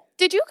my goal.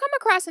 Did you come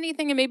across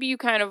anything, and maybe you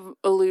kind of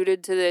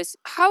alluded to this,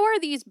 how are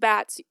these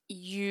bats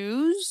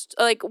used?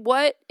 Like,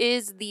 what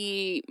is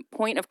the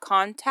point of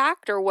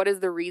contact, or what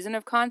is the reason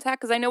of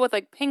contact? Because I know with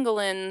like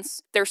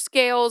pangolins, their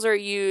scales are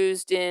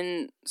used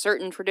in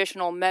certain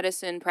traditional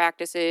medicine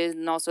practices,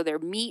 and also their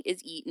meat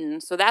is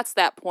eaten. So that's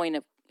that point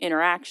of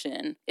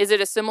interaction. Is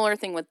it a similar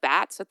thing with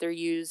bats, that they're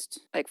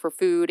used like for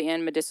food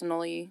and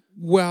medicinally?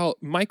 Well,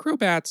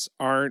 microbats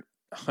aren't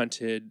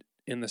hunted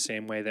in the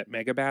same way that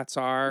megabats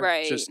are.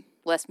 Right. Just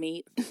less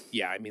meat.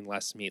 Yeah, I mean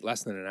less meat,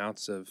 less than an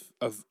ounce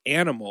of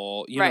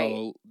animal.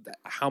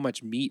 How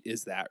much meat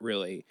is that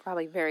really?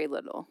 Probably very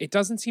little. It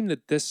doesn't seem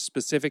that this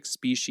specific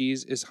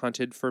species is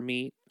hunted for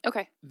meat.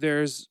 Okay.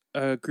 There's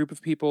a group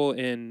of people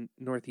in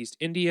Northeast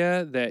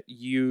India that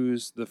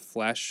use the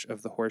flesh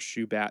of the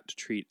horseshoe bat to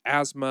treat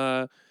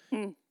asthma.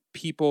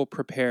 People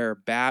prepare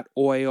bat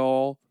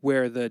oil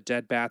where the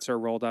dead bats are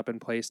rolled up and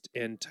placed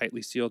in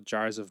tightly sealed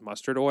jars of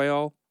mustard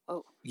oil.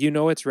 Oh.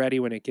 It's ready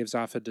when it gives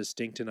off a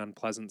distinct and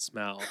unpleasant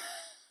smell.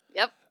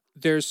 Yep.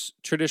 There's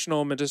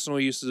traditional medicinal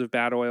uses of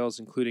bat oils,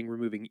 including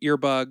removing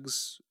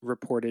earbugs,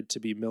 reported to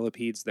be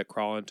millipedes that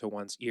crawl into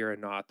one's ear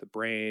and gnaw at the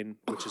brain,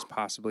 which is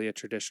possibly a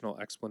traditional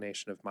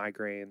explanation of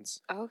migraines.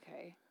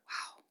 Okay.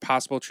 Wow.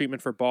 Possible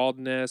treatment for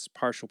baldness,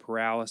 partial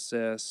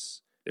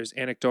paralysis. There's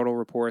anecdotal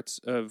reports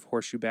of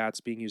horseshoe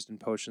bats being used in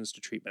potions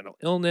to treat mental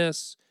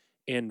illness.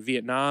 In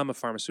Vietnam, a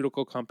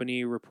pharmaceutical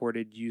company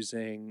reported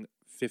using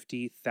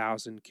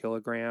 50,000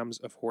 kilograms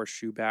of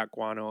horseshoe bat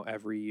guano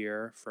every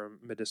year for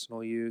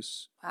medicinal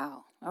use.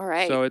 Wow. All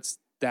right. So it's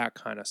that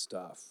kind of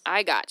stuff.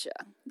 I gotcha.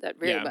 That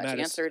very much medicine.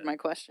 Answered my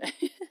question.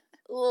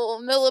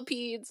 Little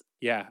millipedes.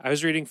 Yeah, I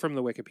was reading from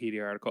the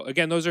Wikipedia article.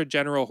 Again, those are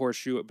general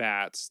horseshoe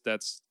bats.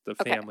 That's the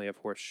family of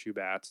horseshoe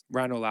bats.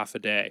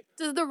 Rhinolaphidae.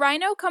 Does the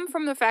rhino come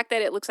from the fact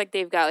that it looks like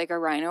they've got like a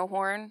rhino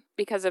horn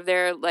because of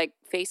their like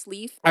face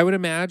leaf? I would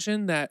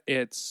imagine that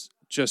it's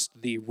just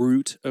the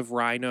root of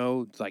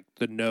rhino, like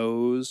the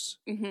nose,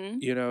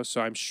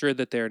 so I'm sure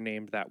that they're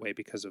named that way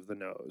because of the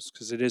nose,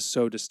 because it is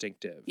so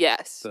distinctive.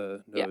 Yes.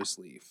 The nose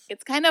leaf.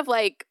 It's kind of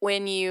like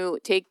when you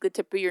take the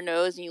tip of your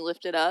nose and you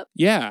lift it up.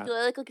 Yeah. Do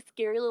I look like a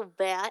scary little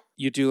bat?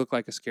 You do look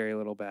like a scary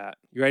little bat.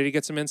 You ready to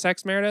get some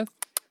insects, Meredith?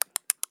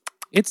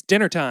 It's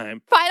dinner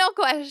time. Final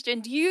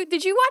question.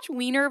 Did you watch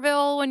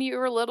Wienerville when you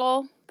were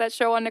little? That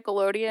show on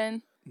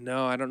Nickelodeon?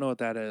 No, I don't know what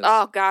that is.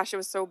 Oh, gosh, it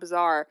was so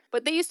bizarre.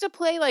 But they used to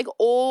play, like,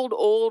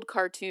 old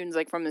cartoons,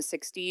 like, from the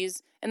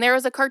 60s. And there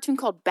was a cartoon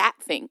called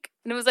Batfink.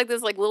 And it was, like,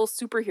 this, like, little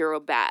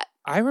superhero bat.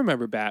 I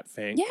remember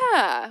Batfink.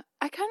 Yeah.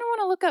 I kind of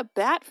want to look up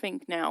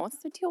Batfink now.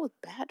 What's the deal with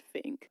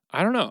Batfink?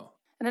 I don't know.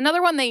 And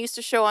another one they used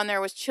to show on there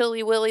was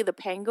Chilly Willy the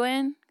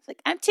Penguin. It's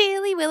like, I'm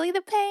Chilly Willy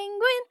the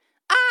Penguin.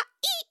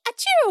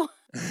 Ah-ee-a-chew.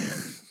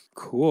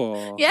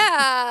 Cool.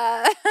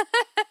 Yeah.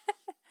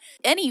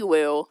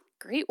 Anywho.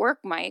 Great work,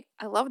 Mike.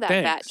 I love that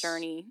bat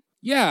journey.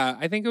 Yeah,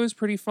 I think it was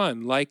pretty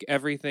fun. Like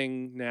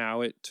everything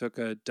now, it took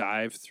a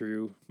dive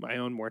through my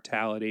own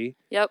mortality.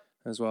 Yep.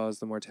 As well as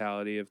the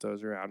mortality of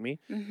those around me.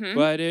 Mm-hmm.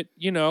 But it,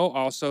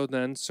 also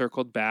then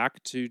circled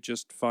back to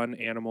just fun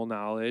animal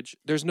knowledge.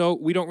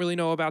 We don't really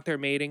know about their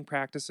mating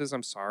practices.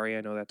 I'm sorry,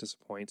 I know that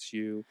disappoints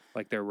you.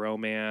 Like their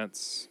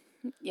romance.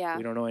 Yeah.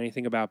 We don't know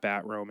anything about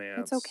bat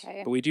romance. It's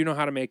okay. But we do know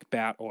how to make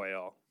bat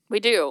oil. We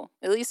do.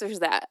 At least there's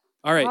that.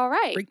 All right. All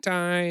right. Break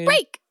time.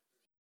 Break!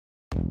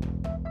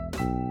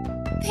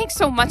 Thanks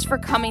so much for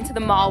coming to the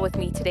mall with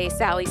me today,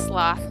 Sally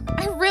Sloth.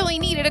 I really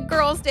needed a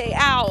girls' day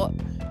out.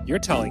 You're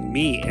telling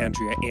me,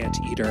 Andrea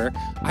Anteater,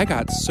 I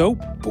got so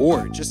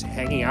bored just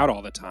hanging out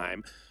all the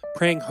time.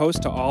 Praying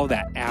host to all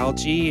that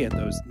algae and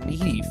those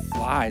needy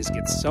flies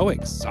gets so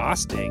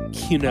exhausting,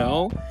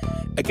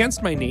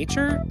 Against my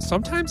nature,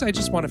 sometimes I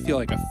just want to feel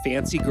like a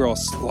fancy girl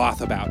sloth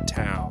about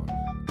town.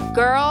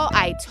 Girl,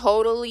 I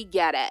totally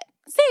get it.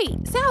 Say,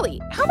 Sally,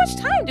 how much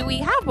time do we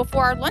have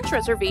before our lunch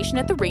reservation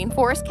at the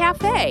Rainforest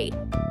Cafe?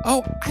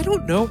 Oh, I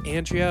don't know,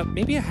 Andrea.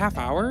 Maybe a half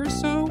hour or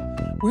so?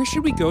 Where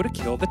should we go to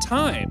kill the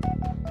time?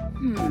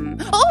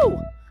 Oh,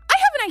 I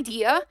have an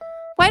idea.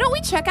 Why don't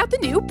we check out the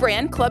new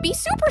Brand Clubby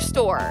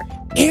Superstore?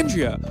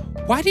 Andrea,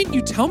 why didn't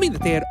you tell me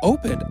that they had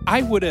opened?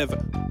 I would have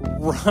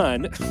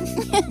run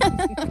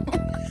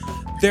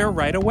there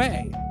right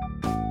away.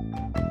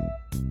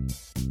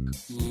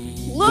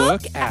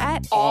 Look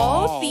at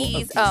all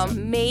these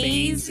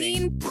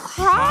amazing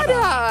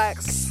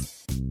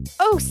products.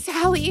 Oh,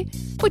 Sally,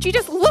 would you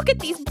just look at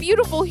these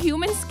beautiful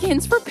human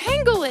skins for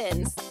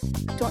pangolins?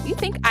 Don't you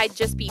think I'd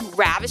just be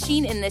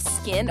ravishing in this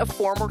skin of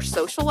former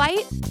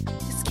socialite?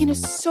 The skin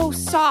is so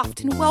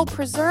soft and well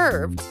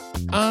preserved.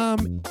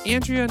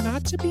 Andrea,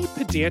 not to be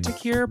pedantic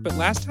here, but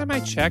last time I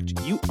checked,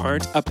 you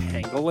aren't a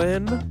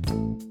pangolin.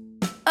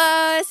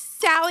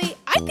 Sally,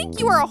 I think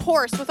you are a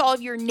horse with all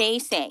of your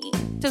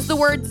naysaying. Does the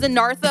word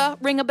Xanartha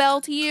ring a bell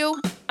to you?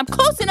 I'm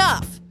close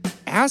enough.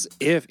 As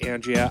if,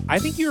 Andrea. I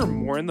think you're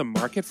more in the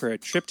market for a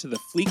trip to the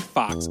Fleek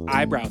Fox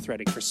eyebrow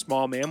threading for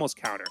small mammals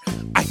counter.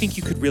 I think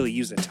you could really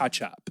use a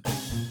touch-up.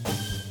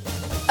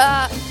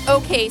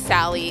 Okay,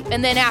 Sally.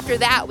 And then after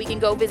that, we can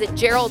go visit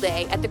Gerald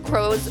Day at the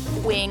Crow's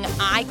Wing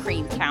eye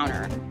cream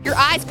counter. Your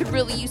eyes could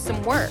really use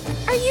some work.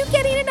 Are you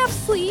getting enough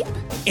sleep?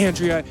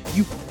 Andrea,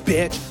 you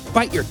bitch.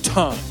 Bite your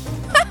tongue.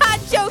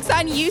 Joke's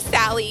on you,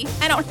 Sally.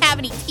 I don't have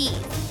any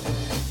teeth.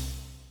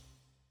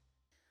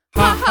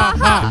 Ha ha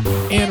ha,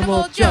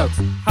 animal jokes,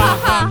 ha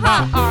ha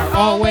ha, are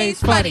always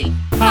funny.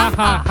 Ha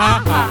ha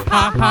ha ha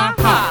ha ha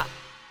ha.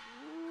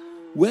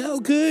 Well,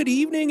 good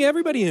evening,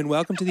 everybody, and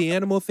welcome to the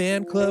Animal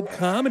Fan Club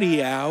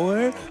Comedy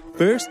Hour.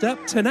 First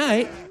up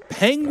tonight,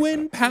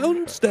 Penguin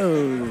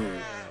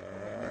Poundstone.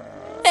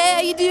 How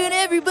you doing,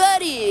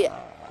 everybody?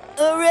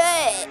 All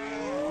right.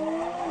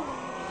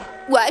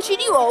 Why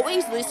should you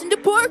always listen to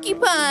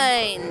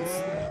porcupines?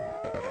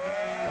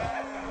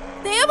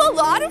 They have a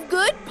lot of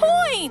good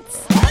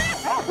points.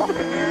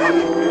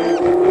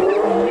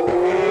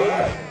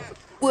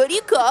 What do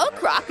you call a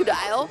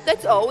crocodile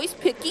that's always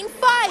picking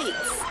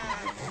fights?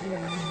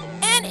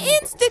 An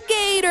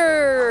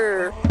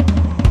instigator.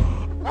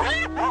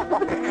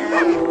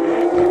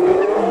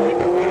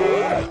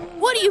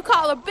 What do you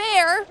call a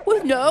bear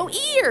with no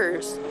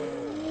ears?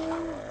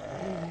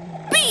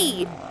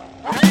 Bee.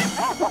 All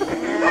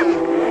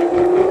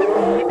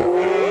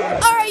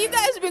right, you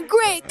guys have been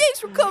great. Thanks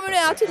for coming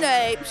out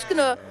tonight. I'm just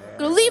gonna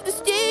leave the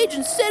stage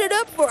and set it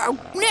up for our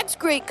next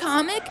great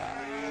comic,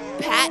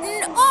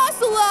 Patton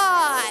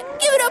Ocelot.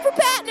 Give it up for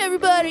Patton,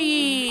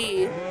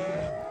 everybody.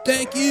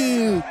 Thank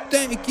you,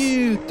 thank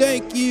you,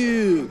 thank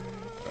you.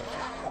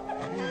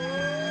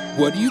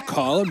 What do you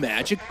call a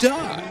magic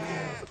dog?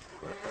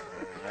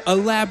 A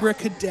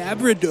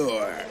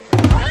labracadabrador.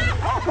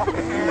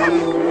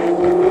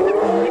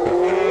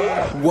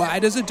 Why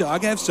does a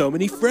dog have so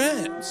many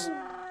friends?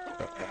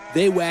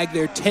 They wag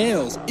their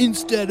tails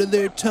instead of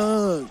their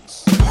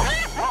tongues.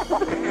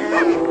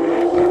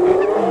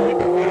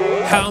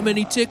 How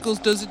many tickles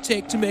does it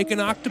take to make an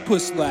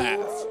octopus laugh?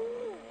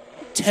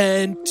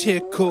 10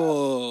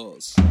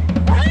 tickles.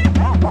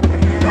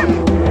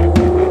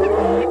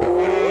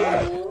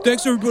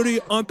 Thanks, everybody.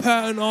 I'm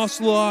Patton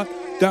Ocelot.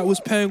 That was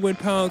Penguin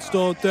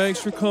Poundstone.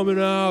 Thanks for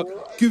coming out.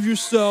 Give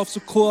yourselves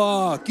a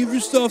claw. Give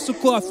yourselves a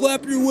claw.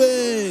 Flap your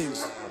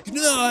wings. Good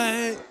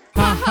night.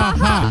 Ha ha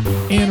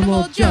ha,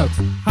 animal jokes,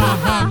 ha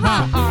ha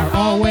ha, are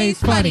always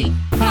funny.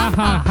 Ha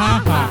ha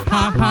ha ha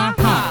ha ha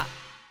ha.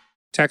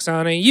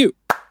 Texana you.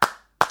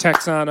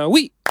 Texana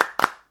we.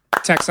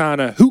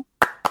 Texana who.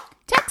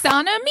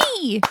 Texana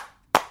me.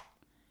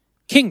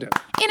 Kingdom.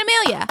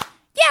 Animalia.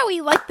 Yeah,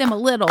 we like them a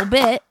little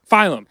bit.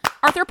 Phylum.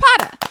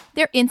 Arthropoda.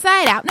 They're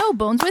inside out, no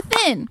bones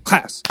within.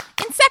 Class.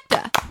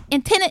 Insecta.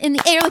 Antenna in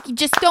the air like you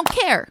just don't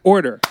care.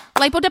 Order.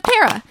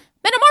 Lipodiptera.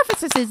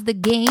 Metamorphosis is the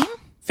game.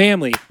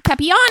 Family.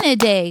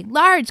 Papionidae.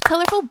 Large,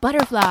 colorful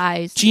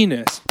butterflies.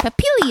 Genus.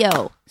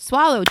 Papilio.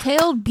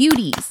 Swallow-tailed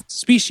beauties.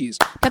 Species.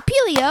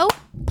 Papilio.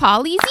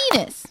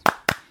 Polyxenus.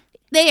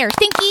 They are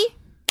stinky.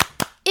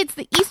 It's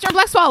the eastern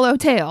black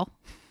swallowtail.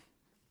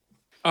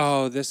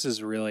 Oh, this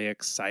is really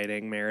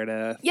exciting,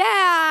 Meredith.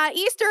 Yeah,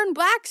 eastern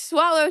black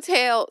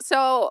swallowtail.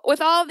 So with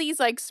all these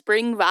like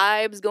spring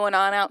vibes going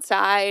on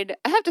outside,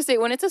 I have to say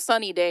when it's a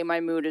sunny day,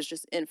 my mood is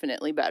just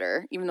infinitely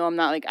better. Even though I'm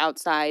not like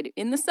outside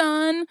in the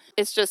sun,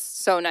 it's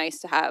just so nice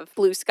to have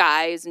blue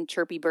skies and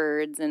chirpy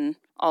birds and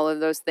all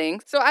of those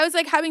things. So I was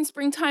like having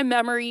springtime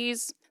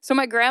memories. So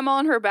my grandma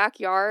in her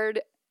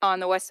backyard on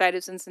the west side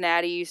of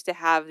Cincinnati used to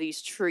have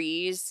these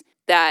trees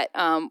that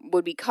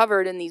would be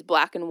covered in these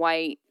black and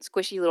white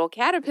squishy little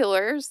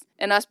caterpillars.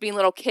 And us being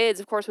little kids,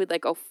 of course, we'd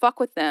like go fuck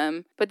with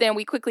them. But then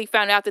we quickly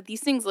found out that these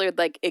things would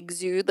like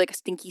exude like a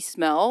stinky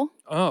smell.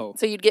 Oh,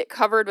 So you'd get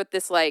covered with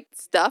this like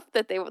stuff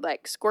that they would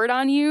like squirt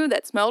on you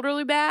that smelled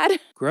really bad.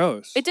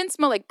 gross. It didn't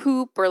smell like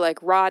poop or like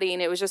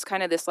rotting. It was just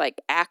kind of this like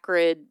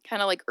acrid,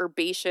 kind of like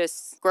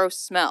herbaceous, gross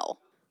smell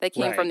that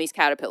came from Right. these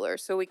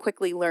caterpillars. So we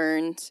quickly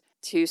learned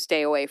to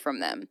stay away from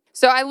them.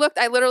 So I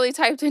literally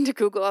typed into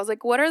Google, I was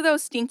like, what are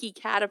those stinky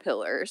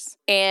caterpillars?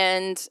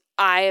 And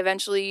I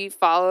eventually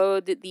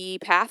followed the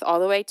path all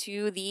the way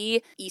to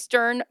the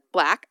eastern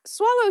black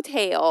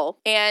swallowtail.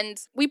 And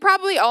we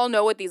probably all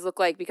know what these look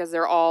like because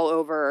they're all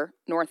over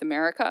North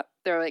America.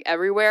 They're like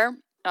everywhere.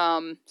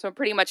 So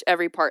pretty much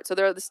every part. So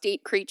they're the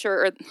state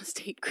creature.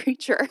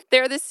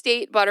 They're the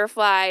state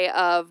butterfly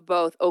of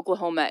both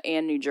Oklahoma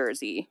and New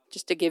Jersey,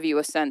 just to give you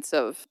a sense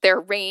of their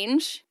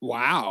range.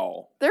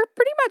 Wow. They're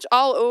pretty much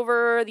all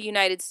over the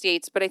United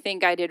States, but I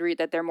think I did read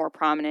that they're more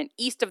prominent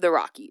east of the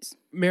Rockies.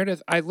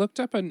 Meredith, I looked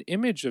up an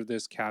image of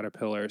this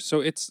caterpillar.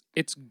 So it's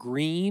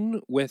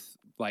green with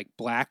like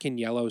black and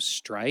yellow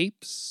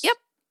stripes. Yep.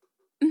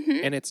 Mm-hmm.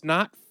 And it's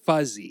not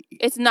fuzzy.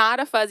 It's not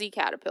a fuzzy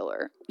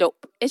caterpillar.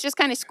 Nope. It's just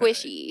kind of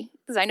squishy,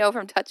 because I know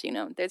from touching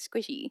them, they're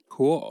squishy.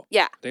 Cool.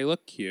 Yeah. They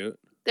look cute.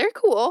 They're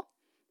cool.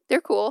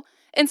 They're cool.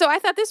 And so I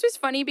thought this was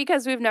funny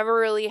because we've never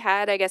really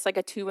had, I guess, like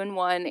a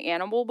 2-in-1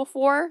 animal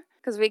before,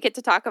 because we get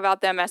to talk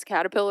about them as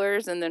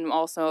caterpillars and then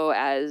also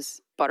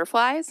as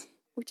butterflies,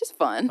 which is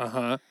fun.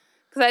 Uh-huh.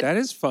 Because That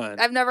is fun.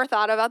 I've never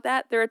thought about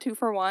that. They're a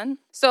 2-for-1.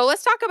 So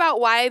let's talk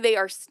about why they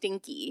are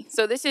stinky.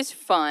 So this is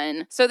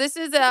fun. So this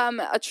is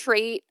a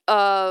trait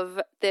of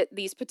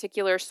these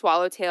particular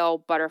swallowtail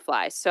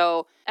butterflies.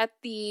 So at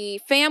the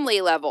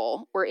family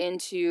level, we're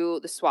into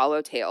the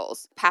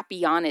swallowtails,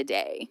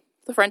 Papillionidae.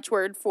 The French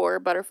word for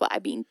butterfly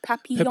being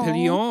papillon.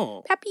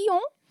 Papillon.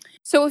 Papillon.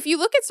 So if you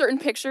look at certain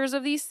pictures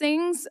of these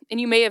things, and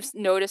you may have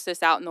noticed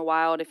this out in the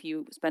wild if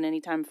you spend any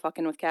time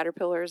fucking with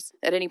caterpillars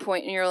at any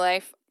point in your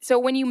life. So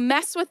when you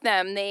mess with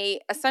them,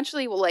 they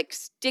essentially will like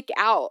stick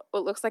out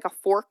what looks like a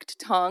forked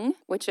tongue,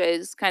 which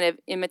is kind of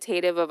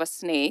imitative of a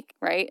snake,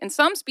 right? And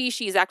some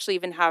species actually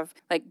even have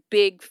like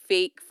big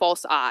fake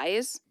false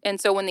eyes.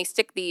 And so when they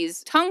stick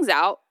these tongues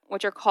out,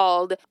 which are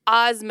called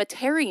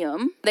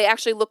osmeterium, they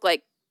actually look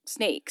like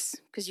snakes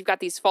because you've got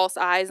these false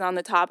eyes on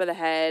the top of the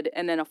head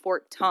and then a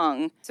forked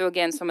tongue. So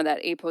again, some of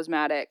that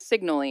aposematic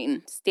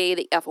signaling, stay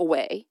the F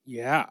away.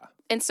 Yeah.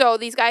 And so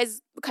these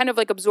guys kind of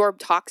like absorb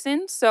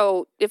toxins.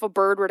 So if a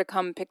bird were to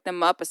come pick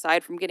them up,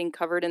 aside from getting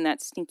covered in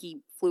that stinky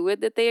fluid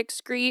that they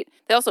excrete,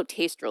 they also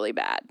taste really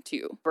bad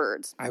too,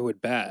 birds. I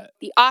would bet.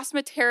 The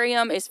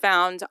osmeterium is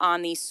found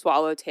on these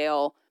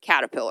swallowtail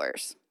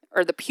caterpillars,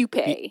 or the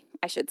pupae,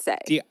 I should say.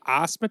 The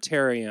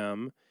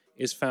osmeterium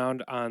is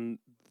found on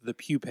the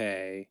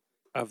pupae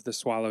of the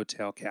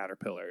swallowtail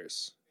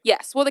caterpillars.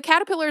 Yes. Well, the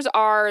caterpillars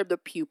are the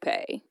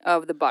pupae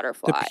of the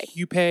butterfly. The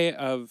pupae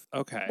of,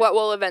 okay. What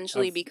will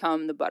eventually Of-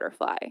 become the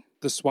butterfly.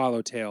 The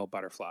swallowtail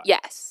butterfly.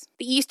 Yes.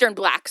 The eastern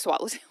black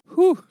swallowtail.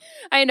 Whew.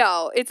 I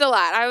know. It's a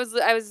lot.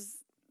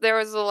 There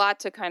was a lot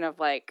to kind of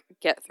like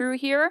get through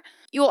here.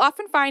 You'll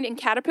often find in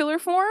caterpillar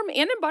form and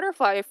in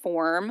butterfly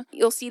form,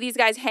 you'll see these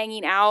guys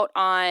hanging out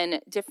on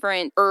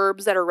different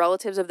herbs that are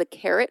relatives of the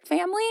carrot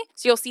family.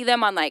 So you'll see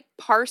them on like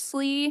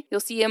parsley. You'll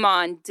see them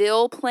on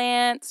dill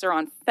plants or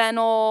on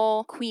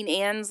fennel, Queen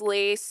Anne's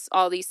lace,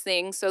 all these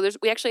things. So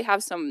we actually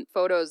have some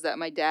photos that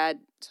my dad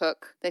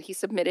took that he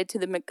submitted to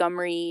the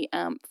Montgomery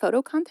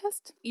photo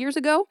contest years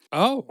ago.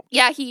 Oh.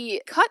 Yeah,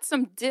 he cut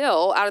some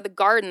dill out of the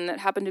garden that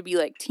happened to be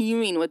like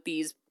teeming with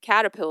these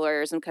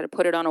caterpillars and kind of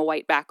put it on a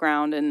white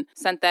background and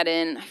sent that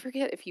in. I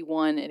forget if he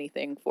won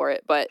anything for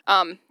it, but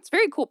it's a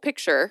very cool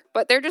picture.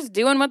 But they're just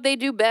doing what they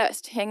do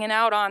best, hanging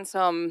out on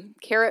some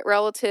carrot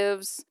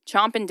relatives,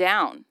 chomping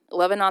down,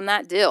 loving on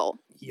that dill.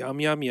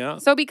 Yum, yum, yum.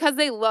 So because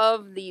they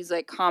love these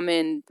like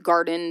common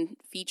garden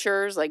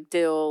features like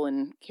dill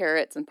and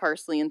carrots and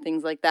parsley and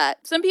things like that,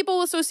 some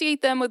people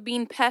associate them with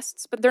being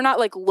pests, but they're not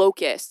like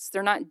locusts.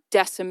 They're not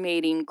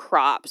decimating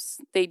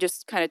crops. They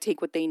just kind of take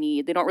what they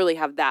need. They don't really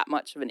have that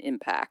much of an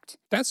impact.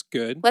 That's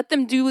good. Let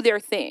them do their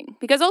thing.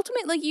 Because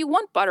ultimately you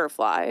want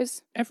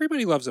butterflies.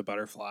 Everybody loves a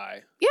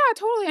butterfly. Yeah,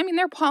 totally. I mean,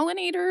 they're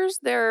pollinators.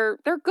 They're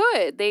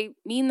good. They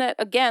mean that,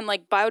 again,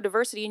 like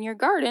biodiversity in your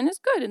garden is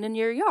good and in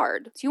your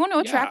yard. So you want to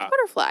attract Yeah.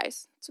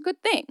 butterflies. It's a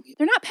good thing.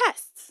 They're not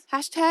pests.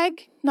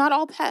 Hashtag not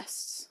all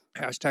pests.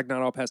 Hashtag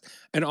not all pests.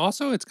 And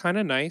also, it's kind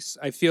of nice.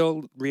 I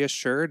feel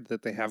reassured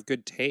that they have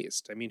good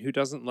taste. I mean, who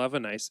doesn't love a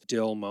nice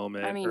dill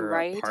moment or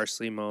right? a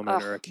parsley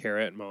moment or a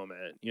carrot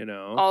moment, you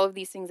know? All of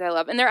these things I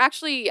love. And they're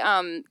actually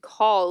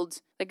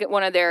called, like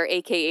one of their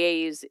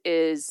AKAs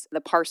is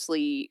the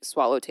parsley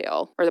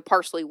swallowtail or the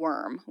parsley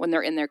worm when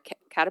they're in their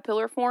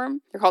caterpillar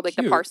form. They're called like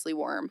the parsley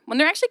worm when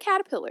they're actually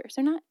caterpillars.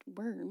 They're not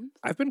worms.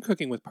 I've been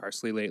cooking with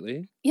parsley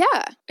lately.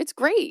 Yeah, it's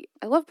great.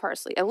 I love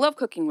parsley. I love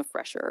cooking with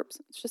fresh herbs.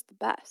 It's just the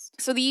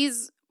best. So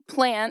these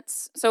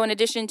plants, so in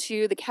addition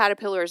to the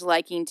caterpillars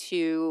liking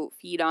to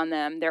feed on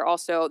them, they're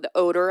also the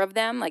odor of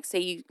them. Like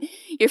say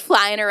you're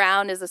flying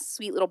around as a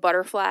sweet little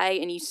butterfly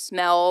and you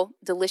smell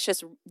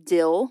delicious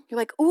dill. You're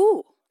like,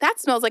 ooh, that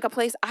smells like a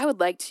place I would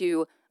like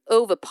to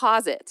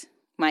oviposit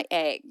my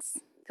eggs.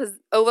 Because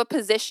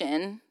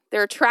oviposition,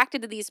 they're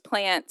attracted to these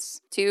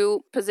plants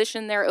to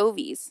position their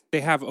ovies. They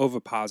have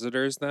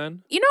ovipositors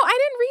then? You know, I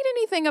didn't read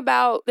anything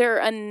about their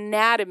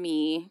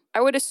anatomy.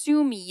 I would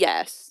assume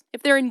yes.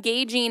 If they're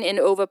engaging in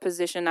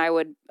oviposition, I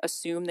would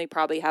assume they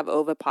probably have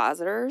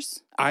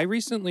ovipositors. I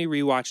recently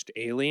rewatched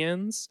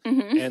Aliens,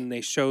 and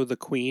they show the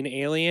queen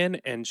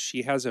alien, and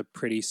she has a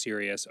pretty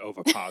serious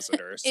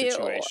ovipositor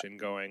situation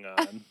going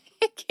on.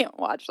 I can't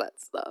watch that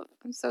stuff.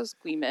 I'm so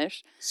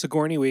squeamish.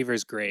 Sigourney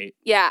Weaver's great.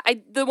 Yeah,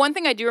 the one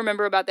thing I do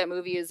remember about that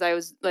movie is I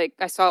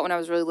saw it when I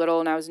was really little,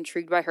 and I was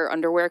intrigued by her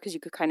underwear because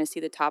you could kind of see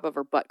the top of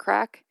her butt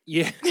crack.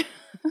 Yeah.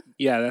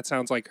 Yeah, that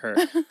sounds like her.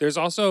 There's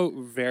also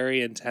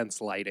very intense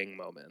lighting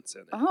moments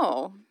in it.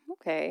 Oh,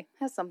 okay.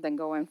 Has something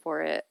going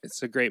for it.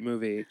 It's a great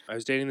movie. I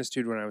was dating this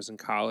dude when I was in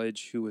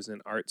college who was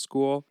in art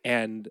school,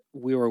 and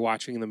we were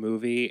watching the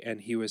movie,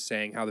 and he was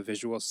saying how the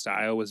visual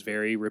style was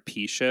very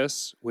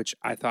rapacious, which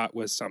I thought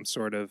was some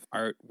sort of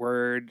art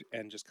word,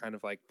 and just kind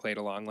of like played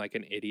along like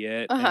an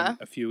idiot. And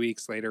a few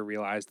weeks later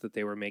realized that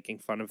they were making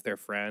fun of their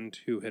friend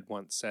who had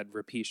once said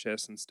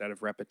rapacious instead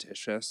of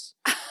repetitious.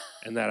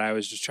 And that I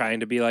was just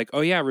trying to be like,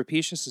 oh yeah,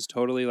 rapacious is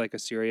totally like a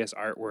serious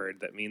art word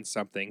that means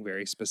something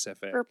very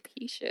specific.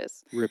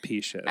 Rapacious.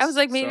 Rapacious. I was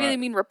like, maybe they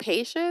mean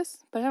rapacious,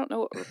 but I don't know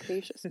what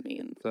rapacious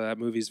means. So that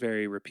movie's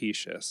very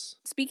rapacious.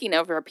 Speaking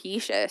of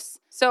rapacious,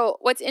 so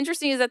what's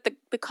interesting is that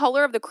the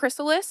color of the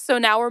chrysalis, so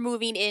now we're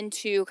moving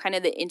into kind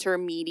of the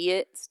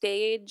intermediate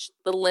stage,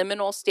 the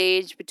liminal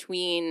stage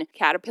between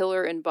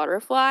caterpillar and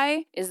butterfly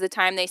is the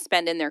time they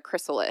spend in their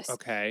chrysalis.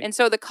 Okay. And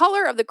so the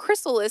color of the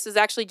chrysalis is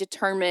actually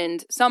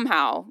determined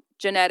somehow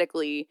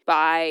genetically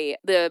by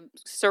the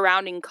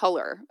surrounding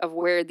color of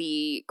where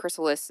the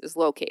chrysalis is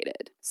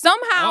located.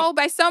 Somehow,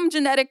 by some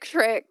genetic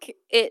trick,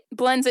 it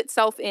blends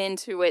itself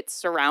into its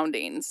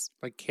surroundings.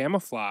 Like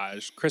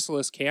camouflage,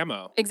 chrysalis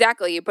camo.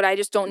 Exactly, but I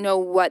just don't know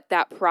what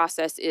that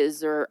process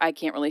is, or I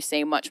can't really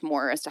say much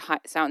more as to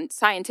sound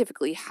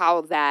scientifically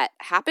how that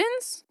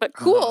happens. But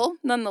cool,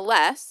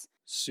 nonetheless.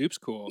 Soup's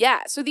cool.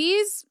 Yeah, so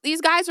these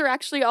guys are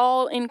actually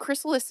all in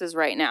chrysalises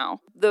right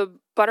now. The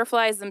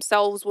butterflies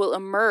themselves will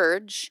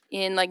emerge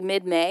in like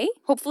mid-May.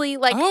 Hopefully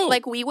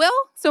like we will.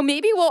 So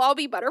maybe we'll all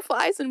be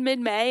butterflies in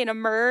mid-May and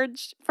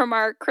emerge from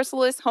our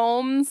chrysalis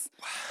homes.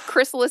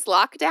 Chrysalis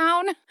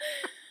lockdown.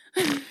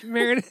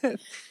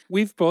 Meredith,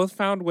 we've both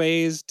found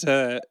ways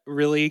to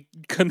really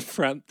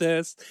confront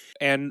this.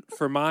 And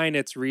for mine,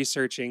 it's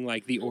researching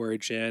like the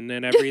origin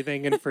and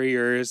everything. And for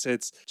yours,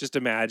 it's just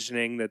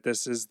imagining that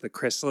this is the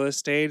chrysalis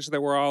stage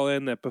that we're all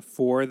in, that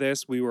before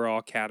this, we were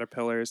all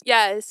caterpillars.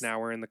 Yes. Now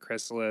we're in the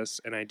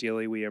chrysalis, and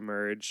ideally we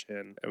emerge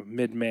in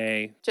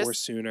mid-May or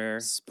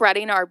sooner.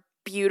 Spreading our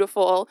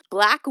beautiful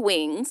black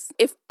wings.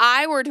 If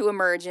I were to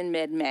emerge in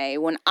mid-May,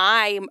 when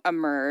I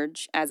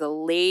emerge as a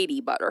lady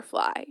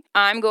butterfly,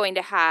 I'm going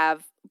to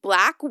have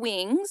black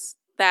wings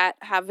that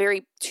have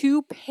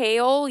two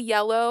pale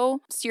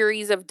yellow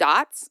series of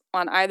dots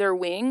on either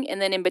wing.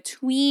 And then in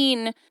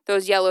between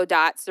those yellow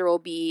dots, there will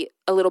be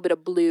a little bit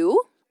of blue.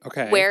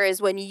 Okay.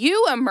 Whereas when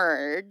you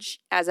emerge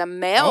as a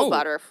male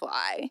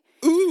butterfly,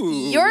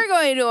 Ooh. You're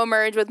going to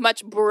emerge with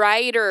much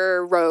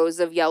brighter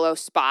rows of yellow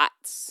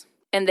spots.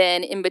 And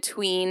then in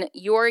between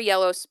your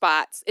yellow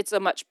spots, it's a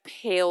much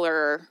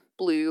paler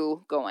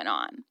blue going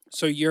on.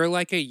 So you're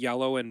like a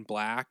yellow and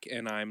black,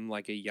 and I'm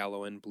like a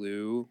yellow and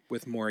blue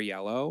with more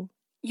yellow?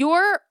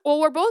 We're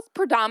both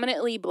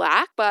predominantly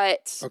black,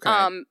 but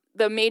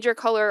the major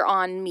color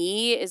on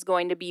me is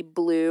going to be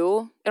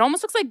blue. It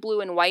almost looks like blue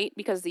and white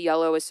because the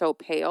yellow is so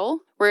pale,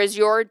 whereas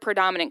your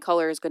predominant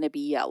color is going to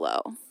be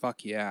yellow.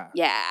 Fuck yeah.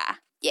 Yeah.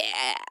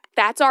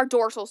 That's our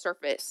dorsal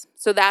surface.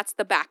 So that's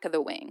the back of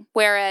the wing.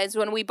 Whereas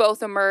when we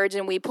both emerge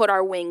and we put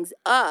our wings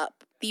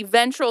up, the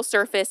ventral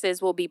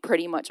surfaces will be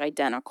pretty much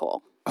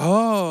identical.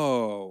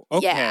 Oh,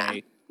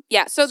 okay.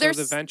 Yeah, so there's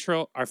the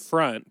ventral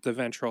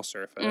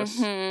surface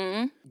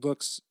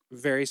looks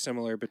very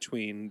similar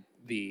between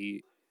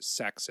the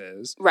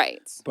sexes.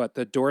 Right. But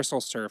the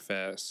dorsal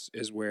surface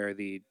is where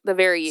the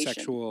variation.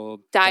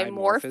 Sexual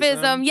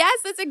dimorphism. Yes,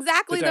 that's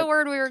exactly the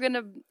word we were going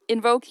to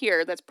invoke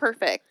here. That's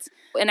perfect.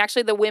 And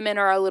actually the women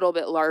are a little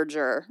bit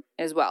larger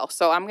as well.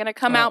 So I'm going to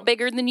come out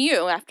bigger than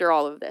you after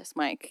all of this,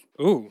 Mike.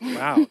 Ooh,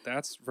 wow.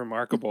 That's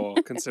remarkable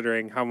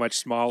considering how much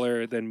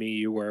smaller than me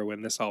you were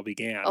when this all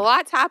began. A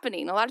lot's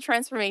happening. A lot of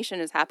transformation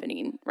is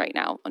happening right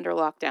now under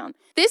lockdown.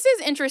 This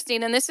is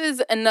interesting, and this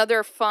is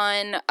another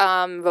fun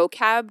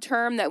vocab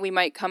term that we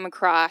might come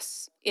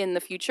across in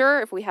the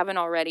future if we haven't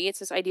already. It's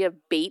this idea of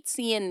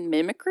Batesian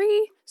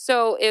mimicry.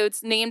 So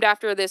it's named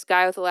after this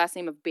guy with the last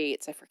name of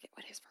Bates. I forget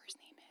what his first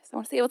name is. I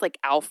want to say it was like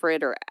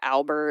Alfred or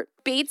Albert.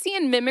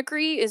 Batesian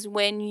mimicry is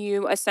when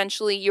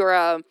you're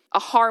a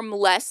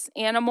harmless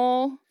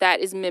animal that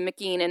is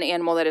mimicking an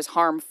animal that is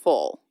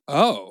harmful.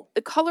 Oh.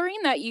 The coloring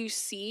that you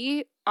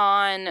see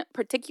on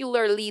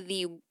particularly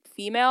the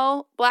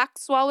female black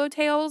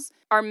swallowtails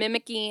are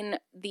mimicking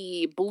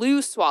the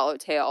blue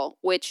swallowtail,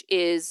 which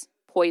is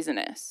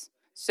poisonous.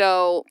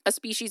 So a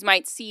species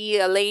might see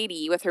a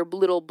lady with her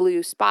little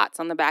blue spots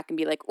on the back and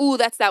be like, ooh,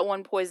 that's that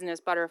one poisonous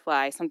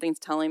butterfly. Something's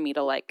telling me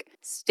to like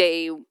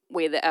stay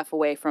way the F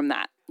away from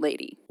that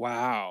lady.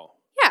 Wow.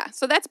 Yeah,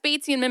 so that's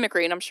Batesian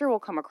mimicry, and I'm sure we'll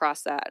come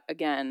across that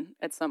again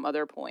at some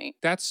other point.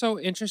 That's so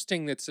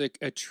interesting. That's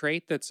a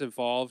trait that's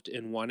evolved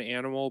in one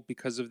animal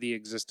because of the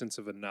existence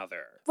of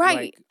another.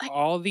 Right. Like,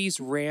 all these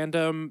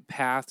random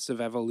paths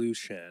of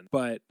evolution,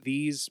 but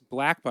these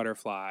black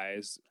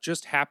butterflies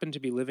just happen to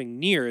be living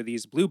near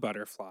these blue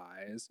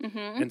butterflies.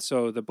 Mm-hmm. And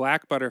so the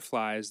black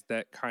butterflies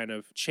that kind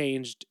of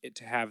changed it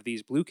to have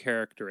these blue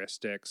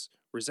characteristics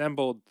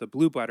resembled the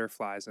blue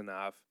butterflies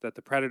enough that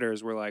the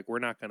predators were like, we're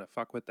not going to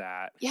fuck with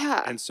that.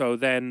 Yeah. And so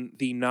then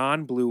the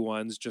non-blue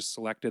ones just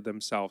selected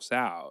themselves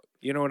out.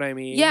 You know what I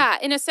mean? Yeah,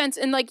 in a sense.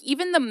 And like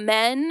even the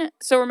men,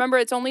 so remember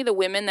it's only the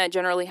women that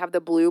generally have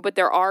the blue, but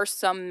there are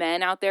some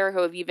men out there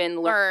who have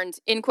even learned,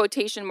 in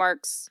quotation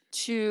marks,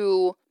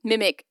 to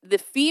mimic the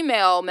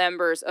female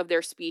members of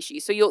their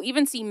species. So you'll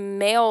even see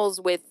males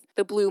with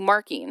the blue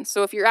marking.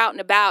 So if you're out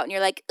and about and you're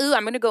like, ooh,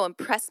 I'm going to go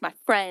impress my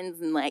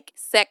friends and like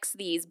sex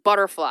these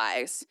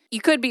butterflies, you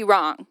could be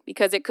wrong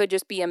because it could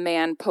just be a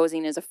man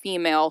posing as a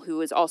female who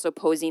is also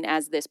posing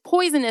as this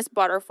poisonous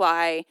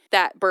butterfly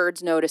that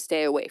birds know to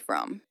stay away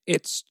from.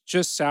 It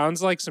just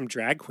sounds like some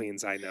drag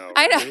queens I know.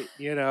 I know. Right?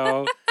 You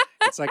know,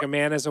 it's like a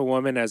man as a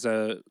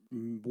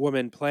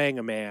woman playing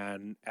a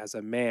man as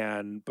a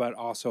man, but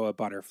also a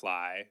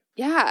butterfly.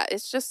 Yeah,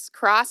 it's just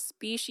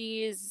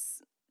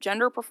cross-species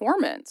gender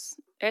performance.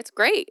 It's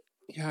great.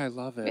 Yeah, I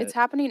love it. It's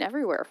happening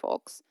everywhere,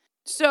 folks.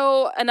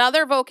 So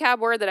another vocab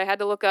word that I had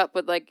to look up,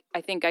 but like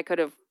I think I could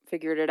have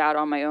figured it out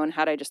on my own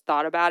had I just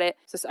thought about it.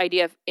 It's this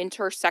idea of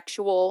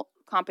intersexual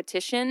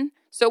competition.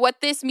 So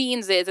what this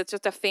means is it's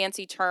just a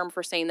fancy term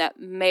for saying that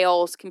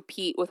males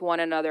compete with one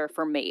another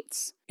for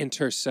mates.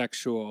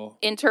 Intersexual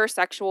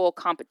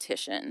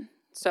Competition.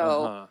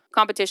 So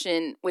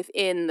competition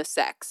within the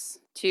sex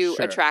to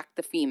attract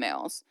the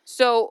females.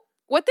 So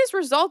what this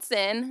results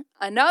in,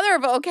 another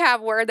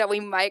vocab word that we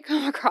might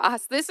come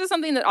across, this is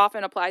something that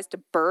often applies to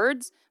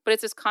birds, but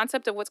it's this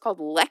concept of what's called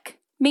lek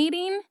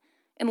mating.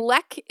 And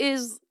lek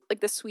is like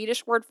the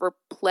Swedish word for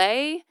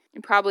play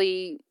and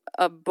probably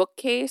a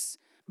bookcase.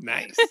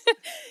 Nice.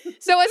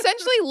 So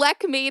essentially,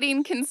 lek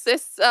mating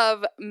consists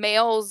of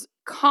males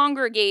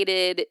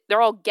congregated,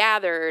 they're all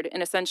gathered,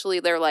 and essentially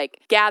they're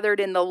like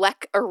gathered in the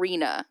lek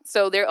arena.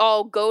 So they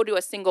all go to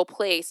a single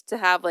place to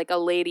have like a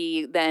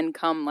lady then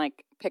come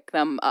like pick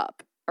them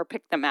up or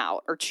pick them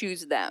out or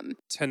choose them.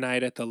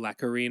 Tonight at the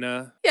Lek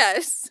Arena.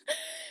 Yes.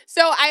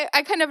 So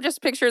I kind of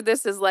just pictured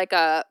this as like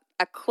a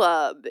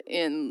club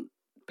in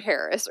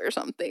Paris or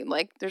something.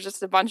 Like there's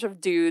just a bunch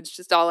of dudes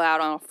just all out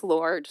on a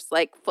floor just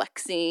like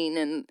flexing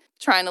and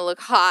trying to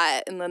look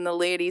hot, and then the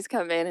ladies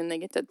come in and they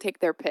get to take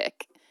their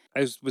pick.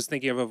 I was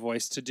thinking of a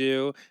voice to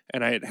do,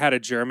 and I had a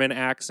German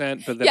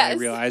accent, but then I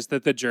realized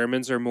that the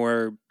Germans are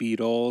more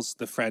beetles.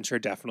 The French are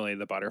definitely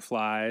the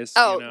butterflies.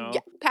 Oh, you know?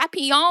 Yeah.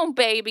 Papillon,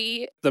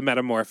 baby. The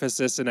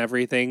metamorphosis and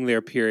everything,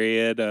 their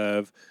period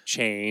of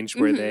change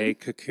where they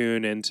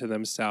cocoon into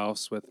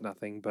themselves with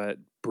nothing but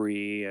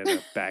brie and a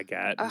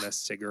baguette and a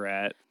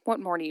cigarette. What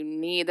more do you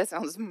need? That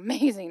sounds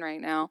amazing right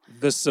now.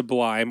 The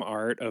sublime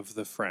art of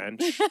the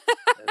French.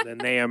 And then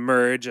they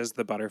emerge as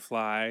the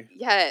butterfly.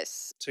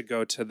 Yes. To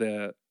go to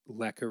the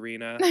Lek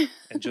Arena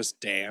and just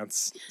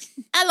dance.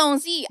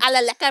 Allons-y à la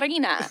Lek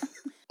Arena.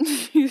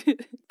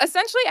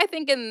 Essentially, I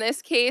think in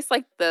this case,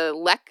 like the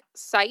lek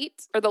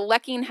site or the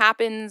lekking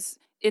happens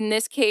in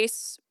this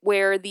case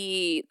where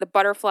the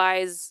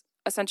butterflies,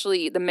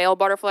 essentially the male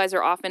butterflies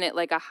are often at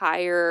like a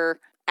higher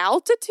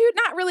altitude,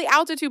 not really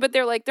altitude, but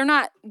they're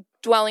not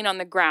dwelling on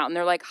the ground.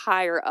 They're like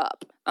higher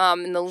up.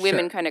 And the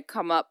women kind of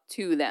come up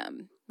to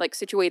them, like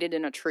situated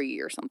in a tree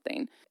or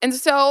something. And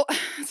so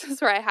this is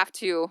where I have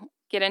to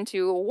get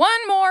into one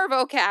more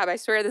vocab. I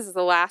swear this is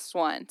the last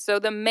one. So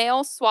the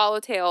male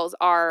swallowtails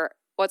are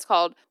what's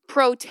called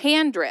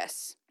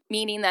protandrous,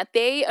 meaning that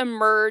they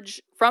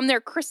emerge from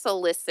their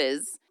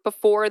chrysalises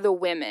before the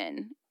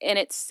women. And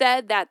it's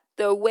said that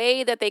the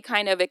way that they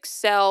kind of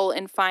excel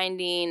in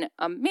finding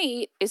a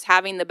mate is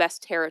having the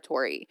best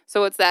territory.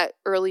 So it's that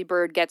early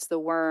bird gets the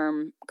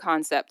worm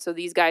concept. So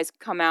these guys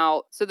come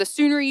out. So the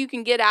sooner you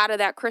can get out of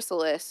that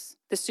chrysalis,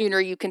 the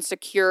sooner you can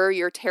secure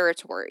your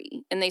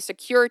territory. And they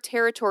secure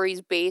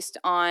territories based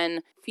on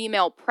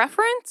female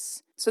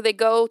preference. So they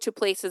go to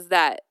places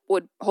that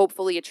would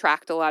hopefully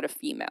attract a lot of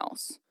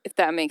females, if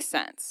that makes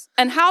sense.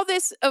 And how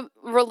this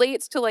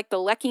relates to like the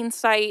Lekking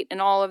site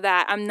and all of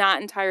that, I'm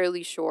not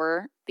entirely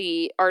sure.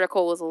 The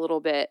article was a little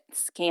bit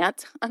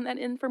scant on that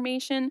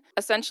information.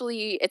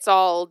 Essentially, it's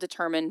all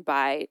determined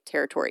by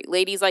territory.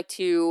 Ladies like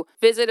to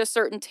visit a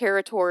certain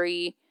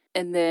territory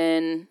and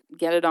then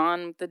get it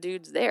on with the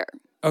dudes there.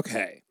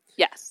 Okay.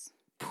 Yes.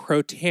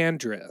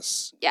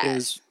 Protandrous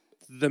is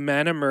the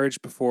men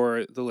emerge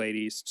before the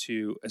ladies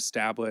to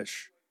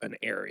establish an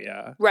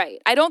area.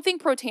 Right. I don't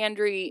think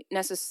protandry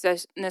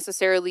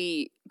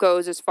necessarily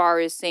goes as far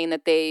as saying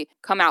that they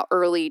come out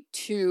early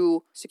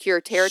to secure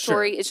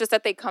territory. Sure. It's just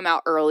that they come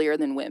out earlier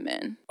than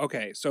women.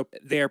 Okay, so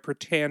they're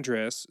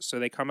protandrous, so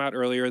they come out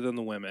earlier than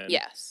the women.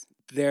 Yes.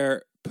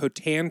 Their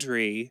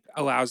potandry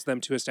allows them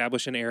to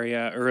establish an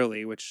area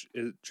early, which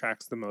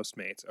attracts the most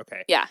mates.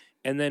 Okay. Yeah.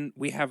 And then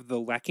we have the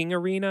Lekking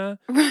arena.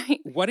 Right.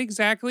 What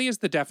exactly is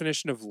the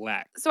definition of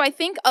lek? So I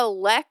think a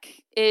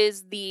lek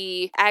is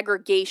the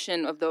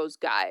aggregation of those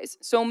guys.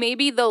 So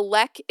maybe the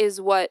lek is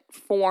what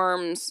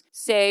forms,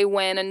 say,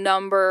 when a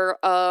number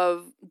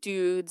of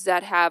dudes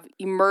that have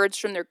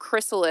emerged from their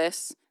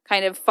chrysalis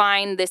kind of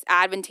find this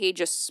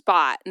advantageous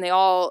spot, and they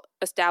all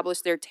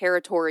establish their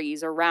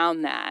territories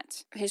around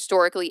that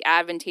historically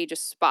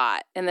advantageous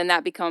spot. And then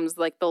that becomes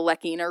like the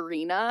Lekking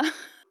arena.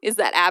 Is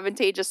that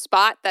advantageous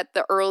spot that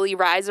the early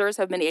risers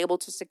have been able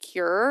to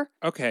secure.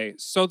 Okay,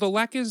 so the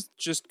lek is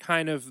just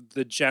kind of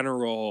the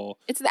general...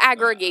 It's the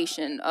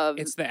aggregation of...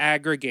 It's the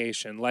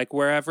aggregation. Like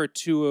wherever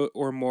two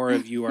or more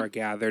of you are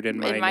gathered in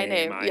my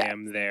name, I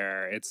am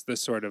there. It's the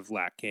sort of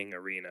Lekking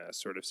arena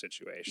sort of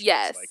situation.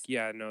 Yes. It's like,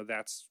 yeah, no,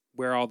 that's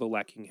where all the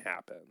Lekking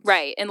happens.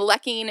 Right, and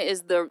Lekking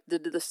is the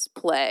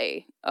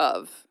display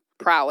of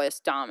prowess,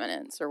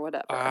 dominance, or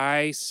whatever.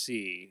 I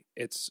see.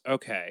 It's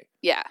okay.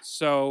 Yeah.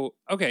 So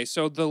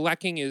the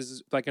Lekking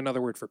is like another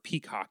word for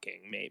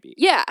peacocking, maybe.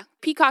 Yeah,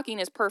 peacocking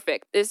is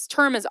perfect. This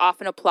term is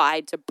often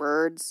applied to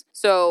birds.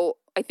 So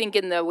I think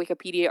in the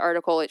Wikipedia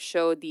article, it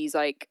showed these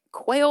like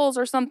quails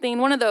or something,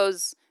 one of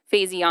those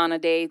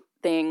Phasianidae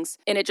things,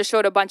 and it just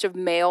showed a bunch of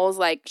males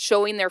like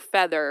showing their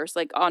feathers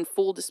like on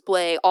full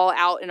display all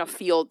out in a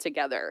field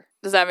together.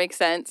 Does that make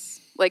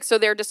sense? Like, so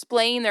they're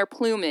displaying their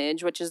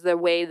plumage, which is the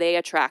way they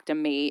attract a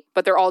mate,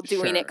 but they're all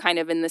doing it kind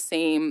of in the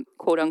same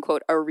quote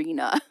unquote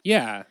arena.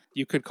 Yeah,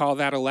 you could call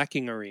that a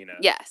Lekking arena.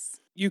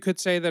 Yes. You could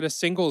say that a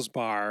singles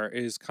bar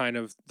is kind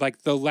of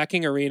like the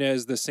Lekking arena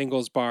is the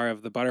singles bar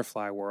of the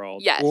butterfly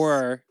world. Yes.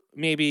 Or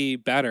maybe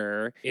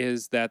better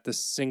is that the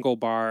single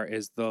bar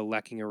is the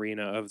Lekking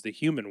arena of the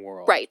human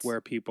world. Right.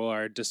 Where people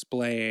are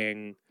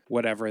displaying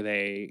whatever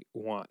they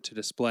want to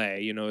display.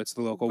 You know, it's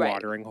the local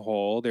watering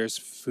hole. There's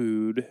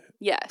food.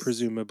 Yes.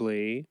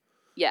 Presumably.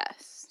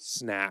 Yes.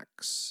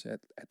 Snacks,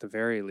 at the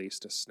very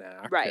least, a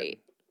snack. Right.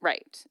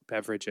 Right.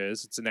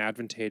 Beverages. It's an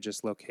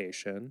advantageous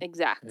location.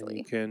 Exactly. And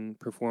you can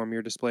perform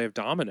your display of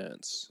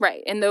dominance.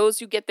 Right. And those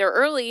who get there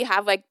early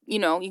have like, you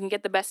know, you can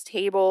get the best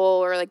table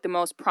or like the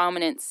most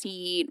prominent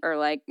seat or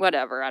like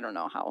whatever. I don't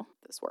know how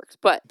this works.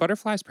 But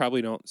butterflies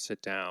probably don't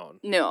sit down.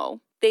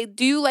 No. They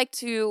do like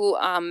to,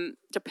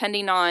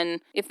 depending on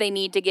if they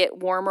need to get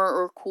warmer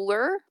or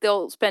cooler,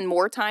 they'll spend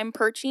more time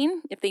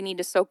perching if they need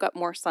to soak up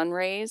more sun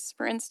rays,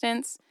 for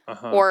instance.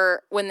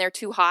 Or when they're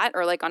too hot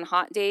or like on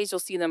hot days, you'll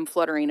see them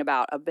fluttering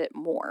about a bit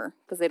more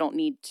because they don't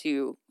need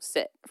to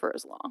sit for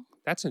as long.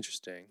 That's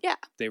interesting. Yeah.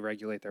 They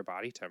regulate their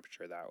body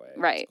temperature that way.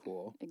 Right. That's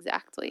cool.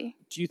 Exactly.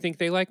 Do you think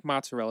they like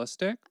mozzarella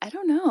stick? I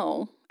don't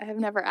know. I have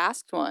never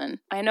asked one.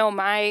 I know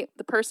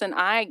the person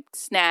I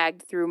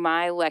snagged through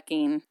my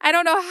Lekking. I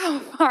don't know how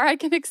far I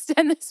can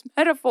extend this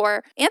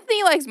metaphor.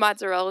 Anthony likes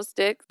mozzarella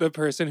sticks. The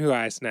person who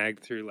I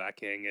snagged through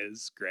Lekking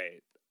is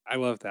great. I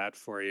love that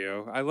for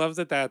you. I love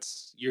that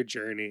that's your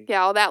journey.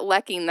 Yeah, all that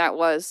Lekking that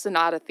was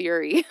Sonata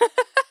Theory.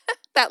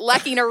 That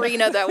Lekking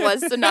arena that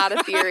was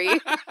Sonata Theory.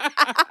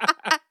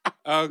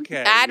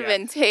 Okay.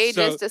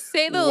 Advantageous, to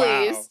say the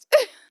least.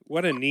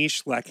 What a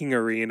niche Lekking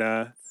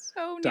arena.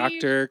 So niche.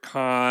 Dr.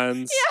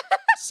 Kahn's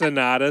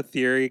Sonata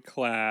Theory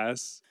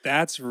class.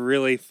 That's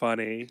really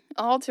funny.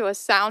 All to a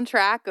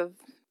soundtrack of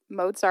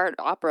Mozart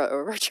opera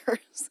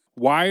overtures.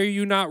 Why are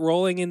you not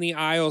rolling in the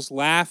aisles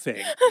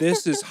laughing?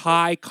 This is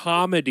high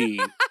comedy.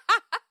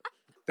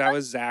 That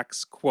was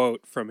Zach's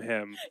quote from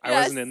him. Yes. I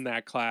wasn't in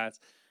that class,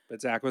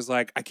 but Zach was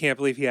like, I can't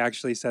believe he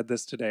actually said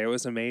this today. It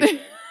was amazing.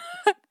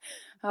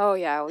 Oh,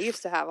 yeah. We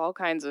used to have all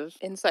kinds of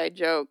inside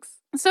jokes.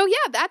 So,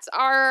 yeah, that's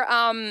our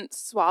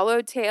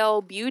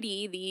swallowtail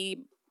beauty, the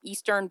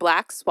eastern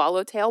black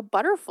swallowtail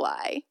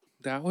butterfly.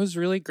 That was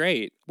really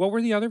great. What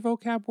were the other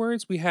vocab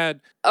words we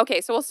had?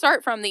 Okay, so we'll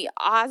start from the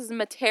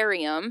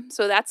osmetarium.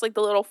 So that's like the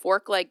little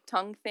fork-like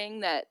tongue thing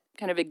that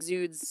kind of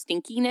exudes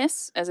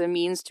stinkiness as a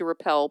means to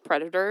repel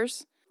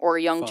predators or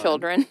young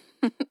children,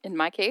 in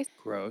my case.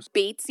 Gross.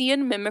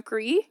 Batesian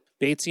mimicry.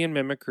 Batesian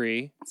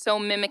mimicry. So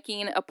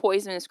mimicking a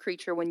poisonous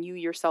creature when you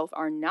yourself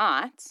are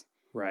not.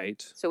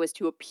 Right. so as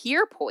to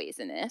appear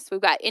poisonous.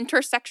 We've got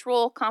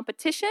intersexual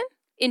competition,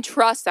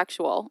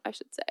 intrasexual, I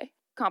should say,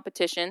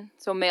 competition,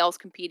 so males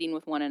competing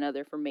with one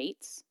another for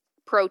mates.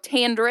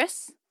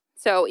 Protandrous,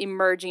 so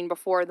emerging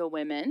before the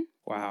women.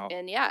 Wow.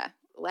 And yeah,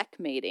 lek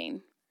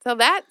mating. So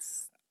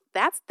that's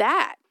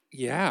that.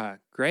 Yeah,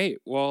 great.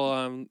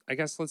 Well, I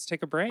guess let's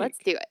take a break. Let's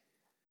do it.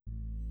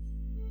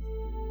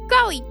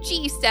 Golly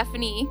gee,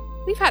 Stephanie.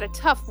 We've had a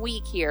tough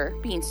week here,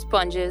 being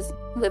sponges,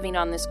 living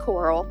on this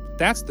coral.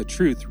 That's the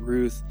truth,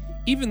 Ruth.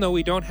 Even though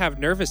we don't have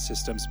nervous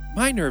systems,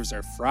 my nerves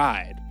are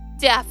fried.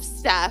 Deaf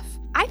Steph.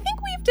 I think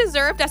we've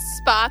deserved a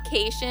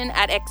spacation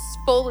at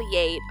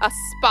Exfoliate, a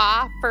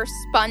spa for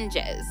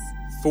sponges.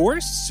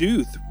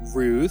 Forsooth,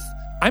 Ruth.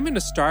 I'm going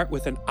to start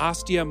with an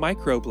ostia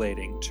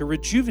microblading to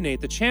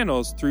rejuvenate the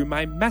channels through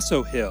my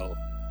mesohyl.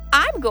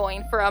 I'm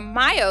going for a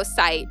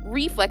myocyte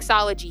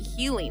reflexology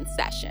healing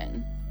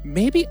session.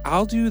 Maybe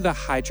I'll do the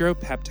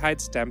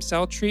hydropeptide stem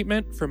cell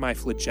treatment for my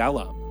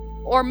flagellum.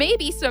 Or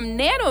maybe some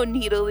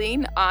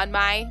nanoneedling on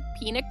my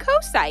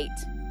penicocyte.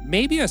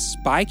 Maybe a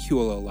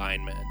spicule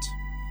alignment.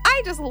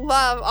 I just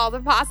love all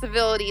the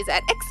possibilities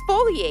at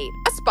Exfoliate,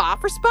 a spa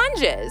for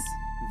sponges.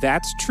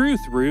 That's truth,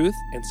 Ruth.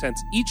 And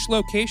since each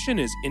location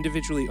is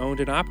individually owned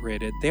and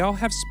operated, they all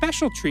have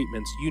special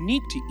treatments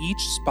unique to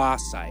each spa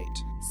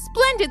site.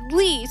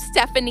 Splendidly,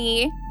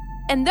 Stephanie.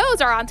 And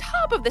those are on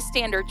top of the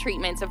standard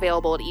treatments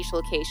available at each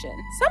location,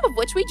 some of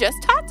which we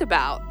just talked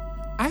about.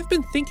 I've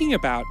been thinking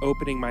about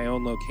opening my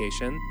own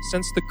location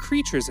since the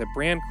creatures at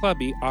Brand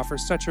Clubby offer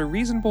such a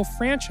reasonable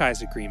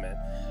franchise agreement,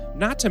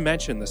 not to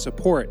mention the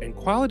support and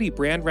quality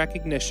brand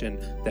recognition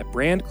that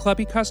Brand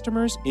Clubby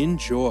customers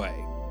enjoy.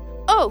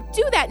 Oh,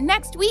 do that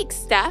next week,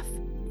 Steph.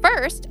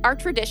 First, our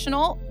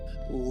traditional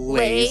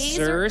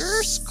Laser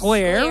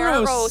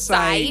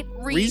sclerocyte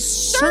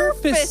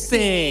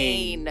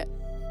resurfacing.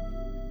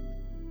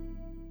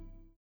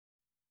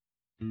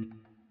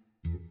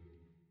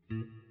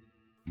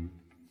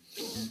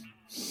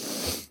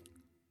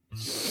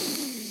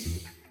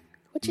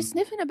 What you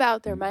sniffing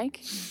about there,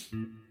 Mike?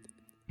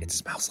 It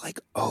smells like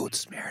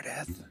oats,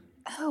 Meredith.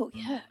 Oh,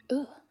 yeah.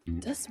 Ugh, it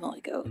does smell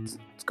like oats.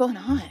 What's going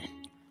on?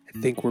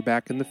 I think we're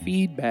back in the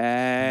feed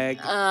bag.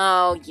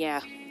 Oh,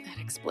 yeah. That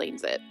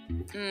explains it.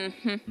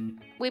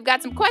 We've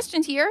got some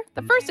questions here.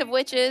 The first of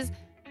which is,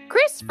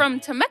 Chris from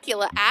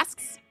Temecula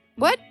asks,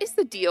 what is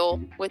the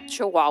deal with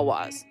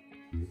Chihuahuas?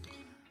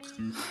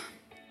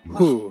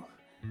 Ooh.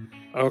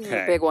 This is a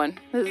Okay. big one.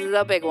 This is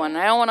a big one.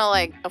 I don't want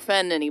to,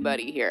 offend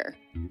anybody here.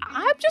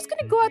 I'm just going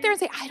to go out there and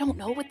say, I don't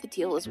know what the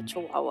deal is with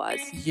Chihuahuas.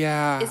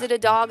 Yeah. Is it a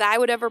dog I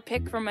would ever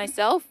pick for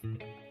myself?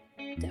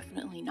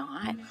 Definitely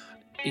not.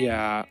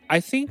 Yeah. I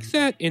think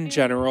that in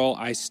general,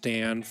 I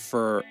stand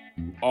for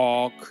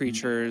all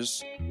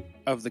creatures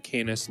of the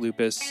Canis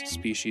lupus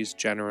species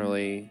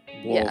generally.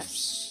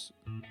 Wolves,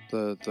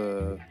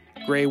 the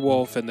gray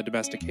wolf, and the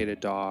domesticated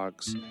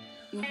dogs.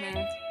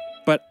 Mm-hmm.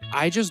 But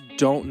I just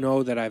don't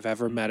know that I've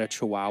ever met a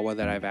Chihuahua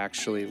that I've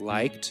actually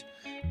liked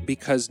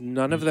because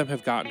none of them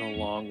have gotten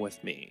along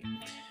with me.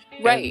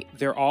 Right. And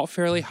they're all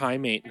fairly high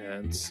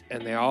maintenance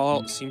and they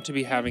all seem to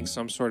be having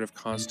some sort of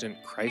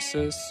constant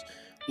crisis,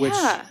 which,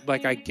 Yeah.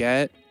 I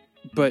get,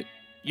 but,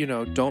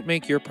 don't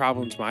make your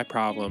problems my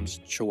problems,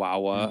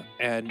 Chihuahua.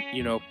 And,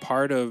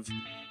 part of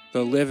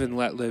the live and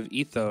let live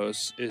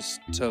ethos is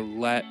to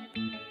let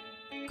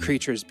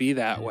creatures be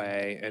that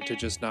way and to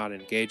just not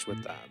engage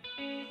with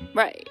them.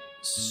 Right.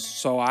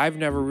 So I've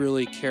never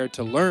really cared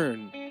to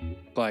learn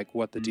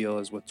what the deal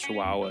is with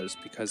Chihuahuas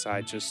because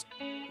I just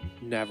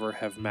never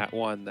have met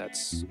one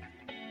that's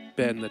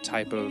been the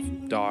type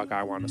of dog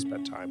I want to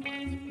spend time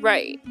with.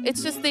 Right.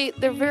 It's just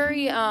they're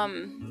very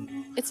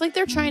it's like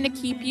they're trying to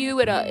keep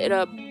you at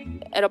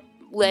a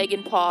leg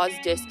and paws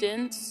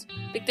distance.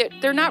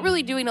 They're not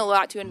really doing a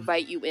lot to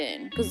invite you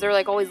in because they're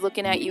always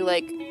looking at you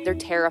like they're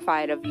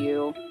terrified of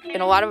you.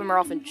 And a lot of them are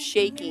often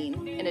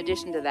shaking in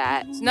addition to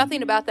that. So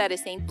nothing about that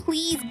is saying,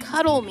 please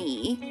cuddle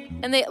me.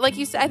 And they, like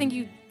you said, I think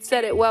you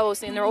said it well,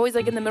 saying they're always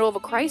in the middle of a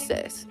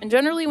crisis. And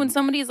generally when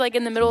somebody's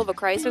in the middle of a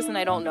crisis and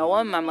I don't know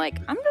them, I'm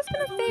I'm just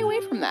going to stay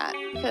away from that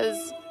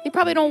because they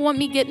probably don't want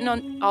me getting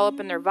all up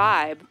in their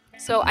vibe.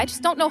 So I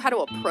just don't know how to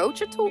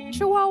approach a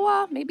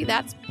Chihuahua. Maybe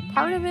that's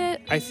part of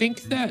it. I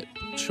think that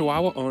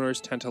Chihuahua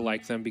owners tend to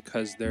like them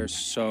because they're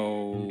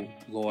so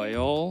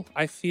loyal,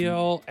 I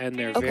feel, and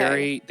they're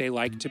they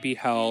like to be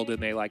held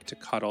and they like to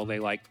cuddle, they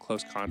like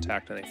close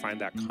contact and they find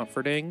that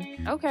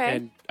comforting. Okay.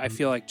 And I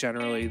feel like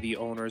generally the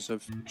owners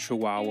of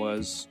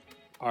Chihuahuas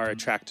are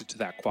attracted to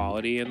that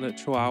quality in the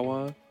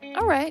Chihuahua.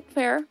 All right,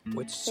 fair.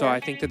 So I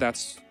think that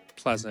that's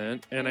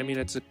pleasant. And I mean,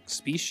 it's a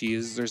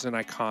species. There's an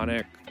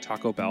iconic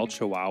Taco Bell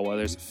Chihuahua.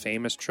 There's a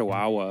famous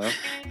Chihuahua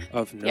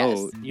of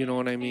note. Yes. You know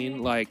what I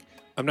mean?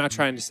 I'm not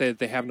trying to say that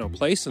they have no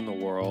place in the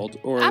world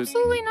or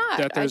Absolutely not.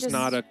 that there's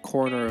not a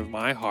corner of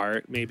my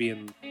heart, maybe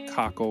in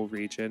cockle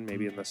region,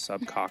 maybe in the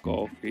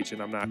subcockle region,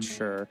 I'm not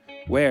sure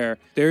where.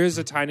 There is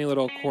a tiny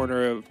little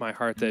corner of my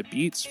heart that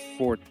beats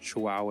for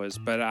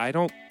Chihuahuas, but I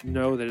don't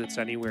know that it's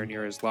anywhere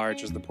near as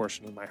large as the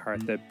portion of my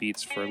heart that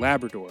beats for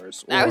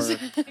Labradors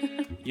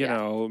or, you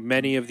know,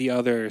 many of the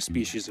other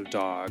species of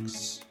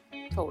dogs.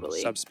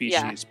 Totally.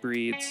 Subspecies,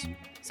 breeds.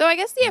 So I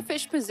guess the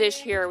official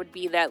position here would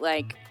be that,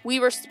 like, we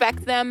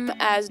respect them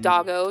as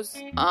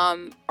doggos.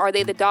 Are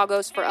they the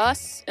doggos for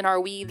us? And are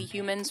we the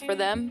humans for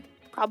them?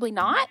 Probably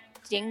not.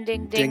 Ding,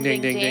 ding, ding,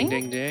 ding, ding, ding,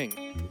 ding,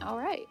 ding. All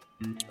right.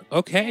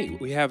 Okay,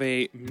 we have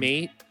a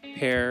mate,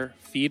 pair,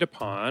 feed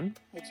upon.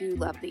 I do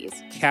love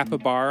these.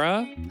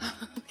 Capybara,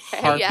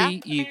 Okay,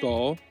 harpy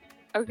eagle,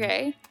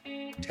 Okay.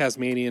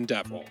 Tasmanian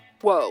devil.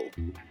 Whoa.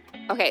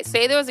 Okay,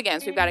 say those again.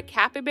 So we've got a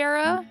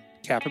capybara,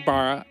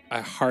 Capybara,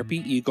 a harpy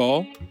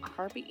eagle, a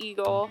harpy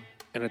eagle.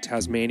 and a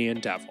Tasmanian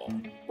devil.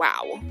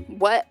 Wow,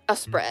 what a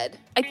spread.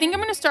 I think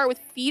I'm going to start with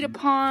feed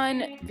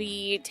upon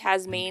the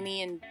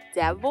Tasmanian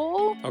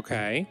devil,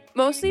 Okay.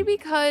 mostly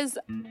because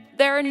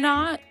they're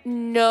not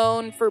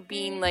known for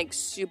being, like,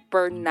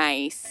 super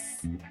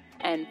nice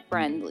and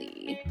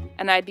friendly.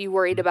 And I'd be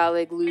worried about,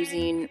 like,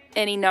 losing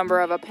any number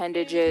of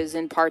appendages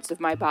and parts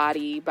of my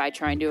body by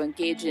trying to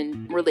engage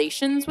in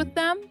relations with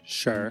them.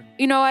 Sure.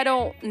 You know, I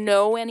don't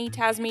know any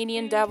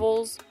Tasmanian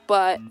devils,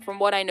 but from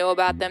what I know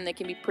about them, they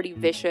can be pretty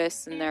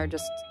vicious and they're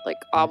just, like,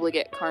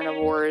 obligate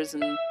carnivores.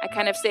 And I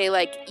kind of say,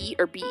 like, eat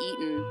or be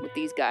eaten with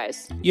these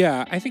guys.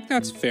 Yeah, I think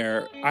that's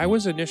fair. I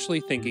was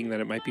initially thinking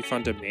that it might be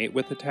fun to mate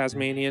with the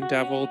Tasmanian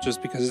devil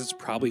just because it's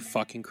probably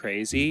fucking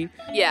crazy.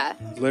 Yeah.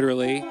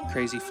 Literally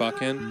crazy fucking.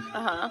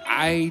 Uh-huh.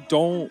 I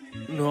don't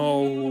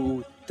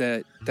know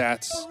that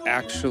that's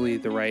actually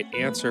the right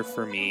answer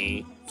for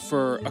me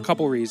for a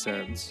couple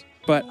reasons.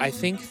 But I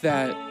think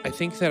that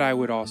I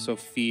would also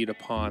feed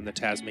upon the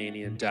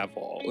Tasmanian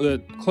devil. The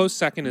close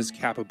second is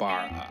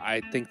capybara.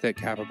 I think that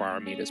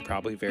capybara meat is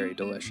probably very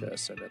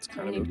delicious, and it's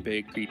kind of a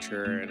big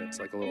creature, and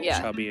it's like a little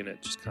chubby, and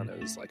it just kind of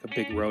is like a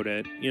big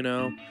rodent, you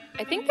know?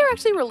 I think they're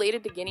actually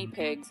related to guinea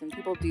pigs, and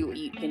people do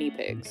eat guinea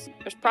pigs.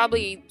 There's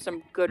probably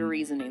some good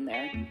reasoning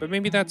there. But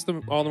maybe that's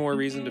all the more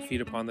reason to feed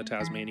upon the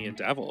Tasmanian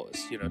devil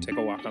is, you know, take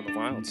a walk on the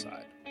wild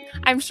side.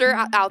 I'm sure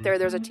out there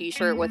there's a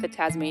t-shirt with a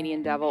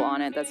Tasmanian devil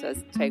on it that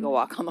says, "Take a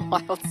walk on the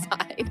wild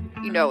side."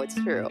 You know it's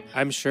true.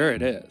 I'm sure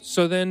it is.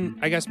 So then,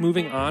 I guess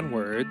moving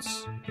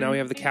onwards, now we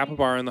have the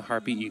capybara and the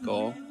harpy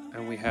eagle,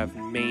 and we have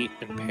mate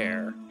and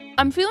pair.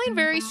 I'm feeling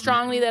very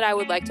strongly that I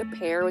would like to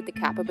pair with the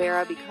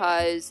capybara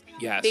because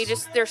Yes.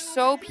 they're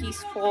so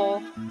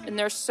peaceful and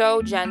they're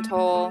so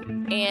gentle,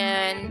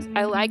 and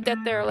I like that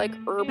they're like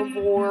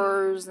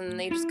herbivores and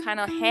they just kind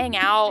of hang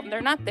out and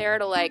they're not there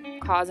to like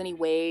cause any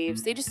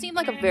waves. They just seem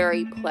like a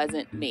very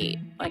pleasant mate.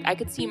 Like I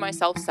could see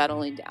myself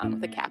settling down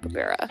with a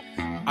capybara.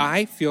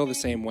 I feel the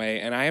same way,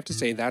 and I have to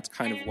say that's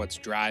kind of what's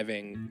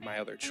driving my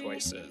other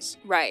choices.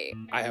 Right.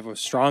 I have a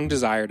strong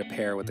desire to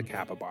pair with the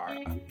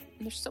capybara.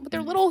 With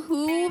their little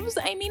hooves.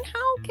 I mean,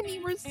 how can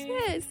you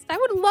resist? I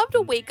would love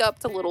to wake up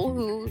to little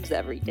hooves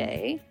every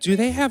day. Do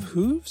they have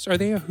hooves? Are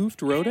they a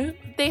hoofed rodent?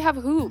 They have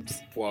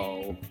hooves.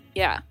 Whoa.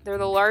 Yeah, they're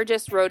the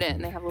largest rodent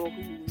and they have little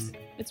hooves.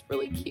 It's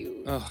really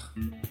cute. Ugh,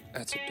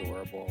 that's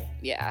adorable.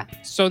 Yeah.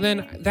 So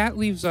then that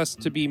leaves us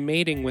to be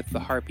mating with the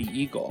harpy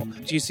eagle.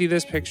 Do you see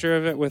this picture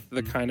of it with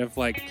the kind of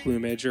like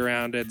plumage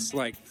around it? It's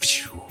like,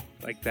 phew,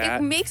 like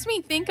that. It makes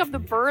me think of the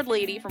bird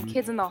lady from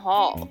Kids in the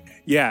Hall.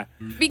 Yeah.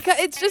 Because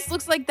it just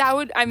looks like that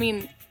would, I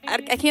mean, I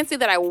can't say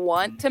that I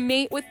want to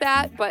mate with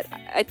that, but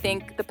I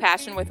think the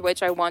passion with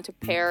which I want to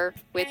pair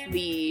with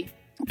the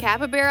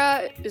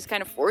capybara is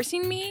kind of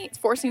forcing me. It's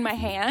forcing my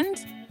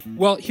hand.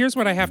 Well, here's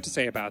what I have to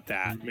say about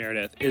that,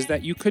 Meredith, is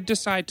that you could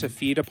decide to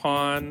feed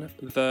upon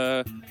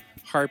the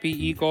harpy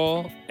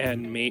eagle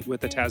and mate with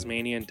the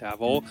Tasmanian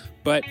devil,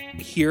 but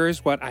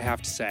here's what I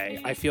have to say.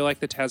 I feel like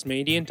the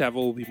Tasmanian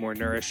devil will be more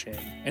nourishing,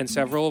 and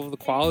several of the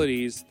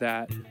qualities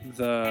that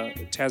the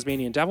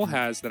Tasmanian devil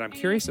has that I'm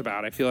curious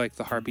about, I feel like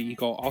the harpy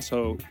eagle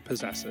also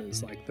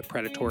possesses, like the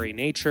predatory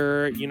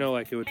nature, you know,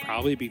 like it would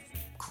probably be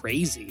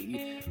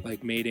crazy,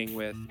 like mating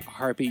with a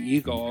harpy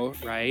eagle,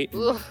 right?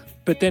 Ugh.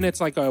 But then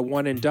it's like a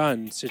one and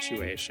done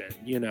situation,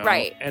 you know?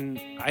 Right. And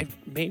I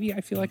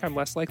feel like I'm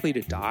less likely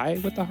to die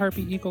with the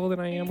harpy eagle than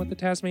I am with the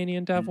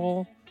Tasmanian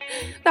devil.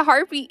 The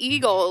harpy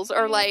eagles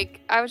are like,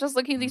 I was just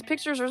looking at these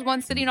pictures. There's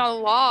one sitting on a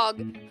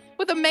log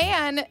with a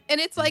man, and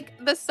it's like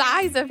the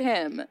size of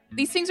him.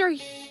 These things are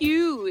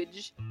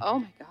huge. Oh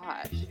my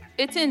gosh.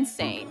 It's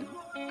insane.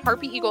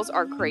 Harpy eagles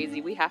are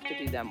crazy. We have to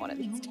do them one of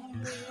these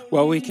days.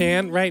 Well, we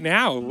can right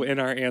now in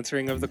our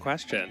answering of the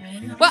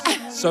question. Well,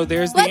 So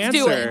there's the let's answer.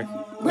 do it.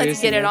 Let's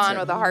There's get the it on answer.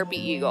 with a harpy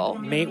eagle.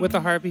 Mate with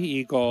the harpy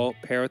eagle,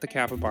 pair with the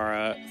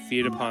capybara,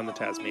 feed upon the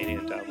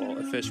Tasmanian devil,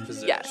 a fish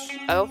position. Yes.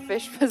 Oh,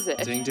 fish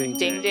position. Ding, ding,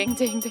 ding, ding.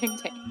 ding, ding, ding,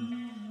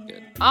 ding.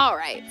 Good. All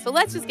right. So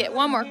let's just get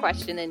one more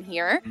question in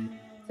here.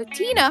 So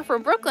Tina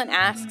from Brooklyn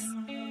asks,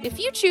 if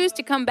you choose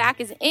to come back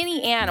as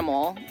any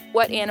animal,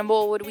 what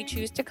animal would we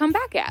choose to come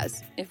back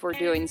as if we're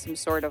doing some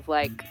sort of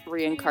like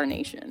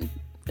reincarnation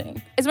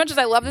thing? As much as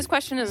I love this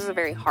question, this is a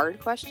very hard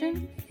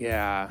question.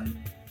 Yeah.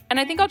 And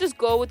I think I'll just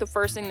go with the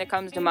first thing that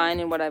comes to mind,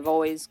 and what I've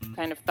always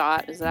kind of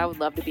thought is that I would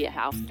love to be a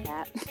house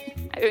cat.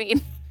 I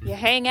mean, you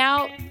hang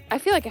out. I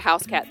feel like a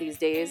house cat these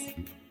days.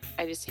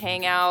 I just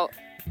hang out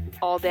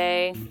all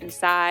day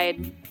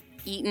inside,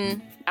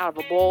 eating out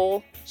of a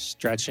bowl.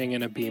 Stretching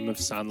in a beam of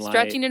sunlight.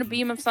 Stretching in a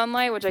beam of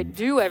sunlight, which I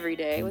do every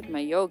day with my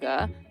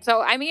yoga.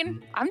 So, I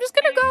mean, I'm just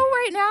going to go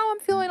right now. I'm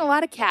feeling a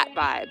lot of cat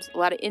vibes, a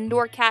lot of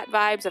indoor cat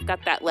vibes. I've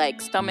got that,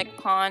 like, stomach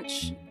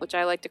paunch, which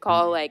I like to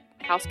call, like,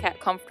 house cat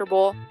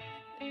comfortable,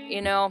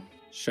 you know?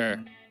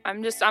 Sure.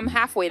 I'm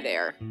halfway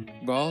there.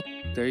 Well,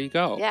 there you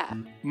go. Yeah.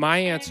 My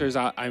answer is,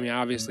 I mean,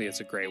 obviously it's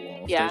a gray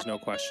wolf. Yeah. There's no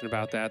question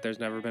about that. There's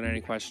never been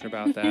any question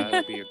about that.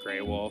 It'd be a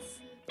gray wolf.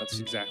 That's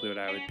exactly what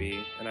I would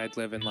be. And I'd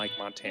live in, like,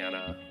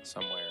 Montana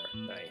somewhere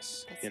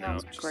nice. That you know,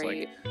 sounds just,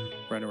 great. like,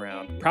 run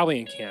around.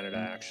 Probably in Canada,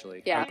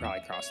 actually. Yeah. I'd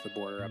probably cross the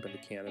border up into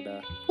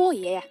Canada. Oh,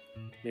 yeah.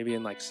 Maybe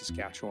in, like,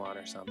 Saskatchewan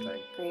or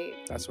something. Great.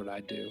 That's what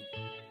I'd do.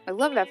 I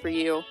love that for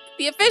you.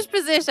 The official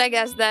position, I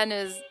guess, then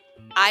is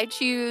I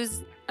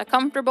choose a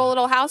comfortable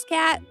little house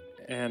cat.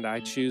 And I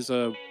choose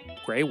a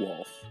gray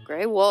wolf.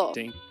 Gray wolf.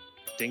 Ding,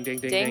 ding, ding,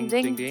 ding, Ding,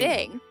 ding, ding,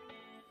 ding.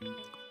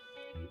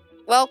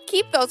 Well,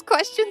 keep those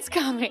questions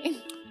coming.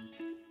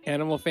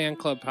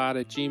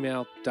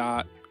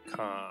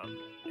 animalfanclubpod@gmail.com.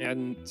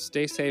 And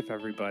stay safe,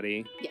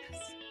 everybody.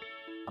 Yes.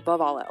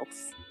 Above all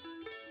else.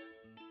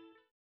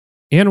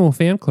 Animal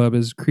Fan Club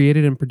is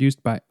created and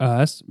produced by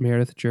us,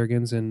 Meredith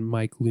Juergens and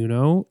Mike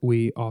Luno.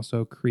 We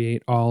also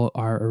create all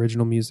our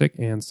original music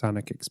and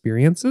sonic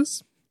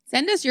experiences.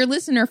 Send us your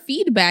listener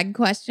feedback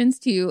questions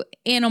to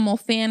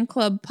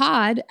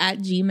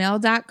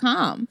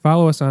animalfanclubpod@gmail.com.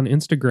 Follow us on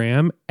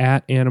Instagram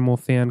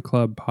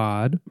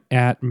 @animalfanclubpod,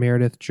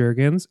 @Meredith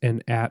Juergens,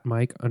 and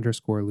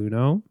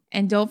 @Mike_Luno.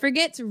 And don't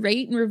forget to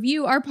rate and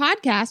review our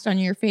podcast on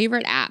your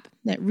favorite app.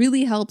 That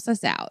really helps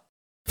us out.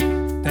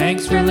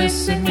 Thanks for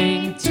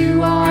listening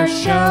to our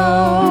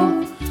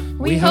show.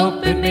 We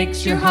hope it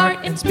makes your heart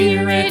and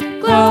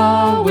spirit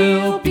glow.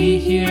 We'll be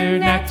here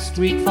next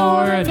week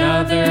for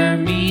another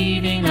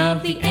meeting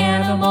of the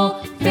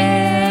Animal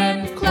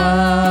Fan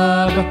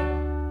Club.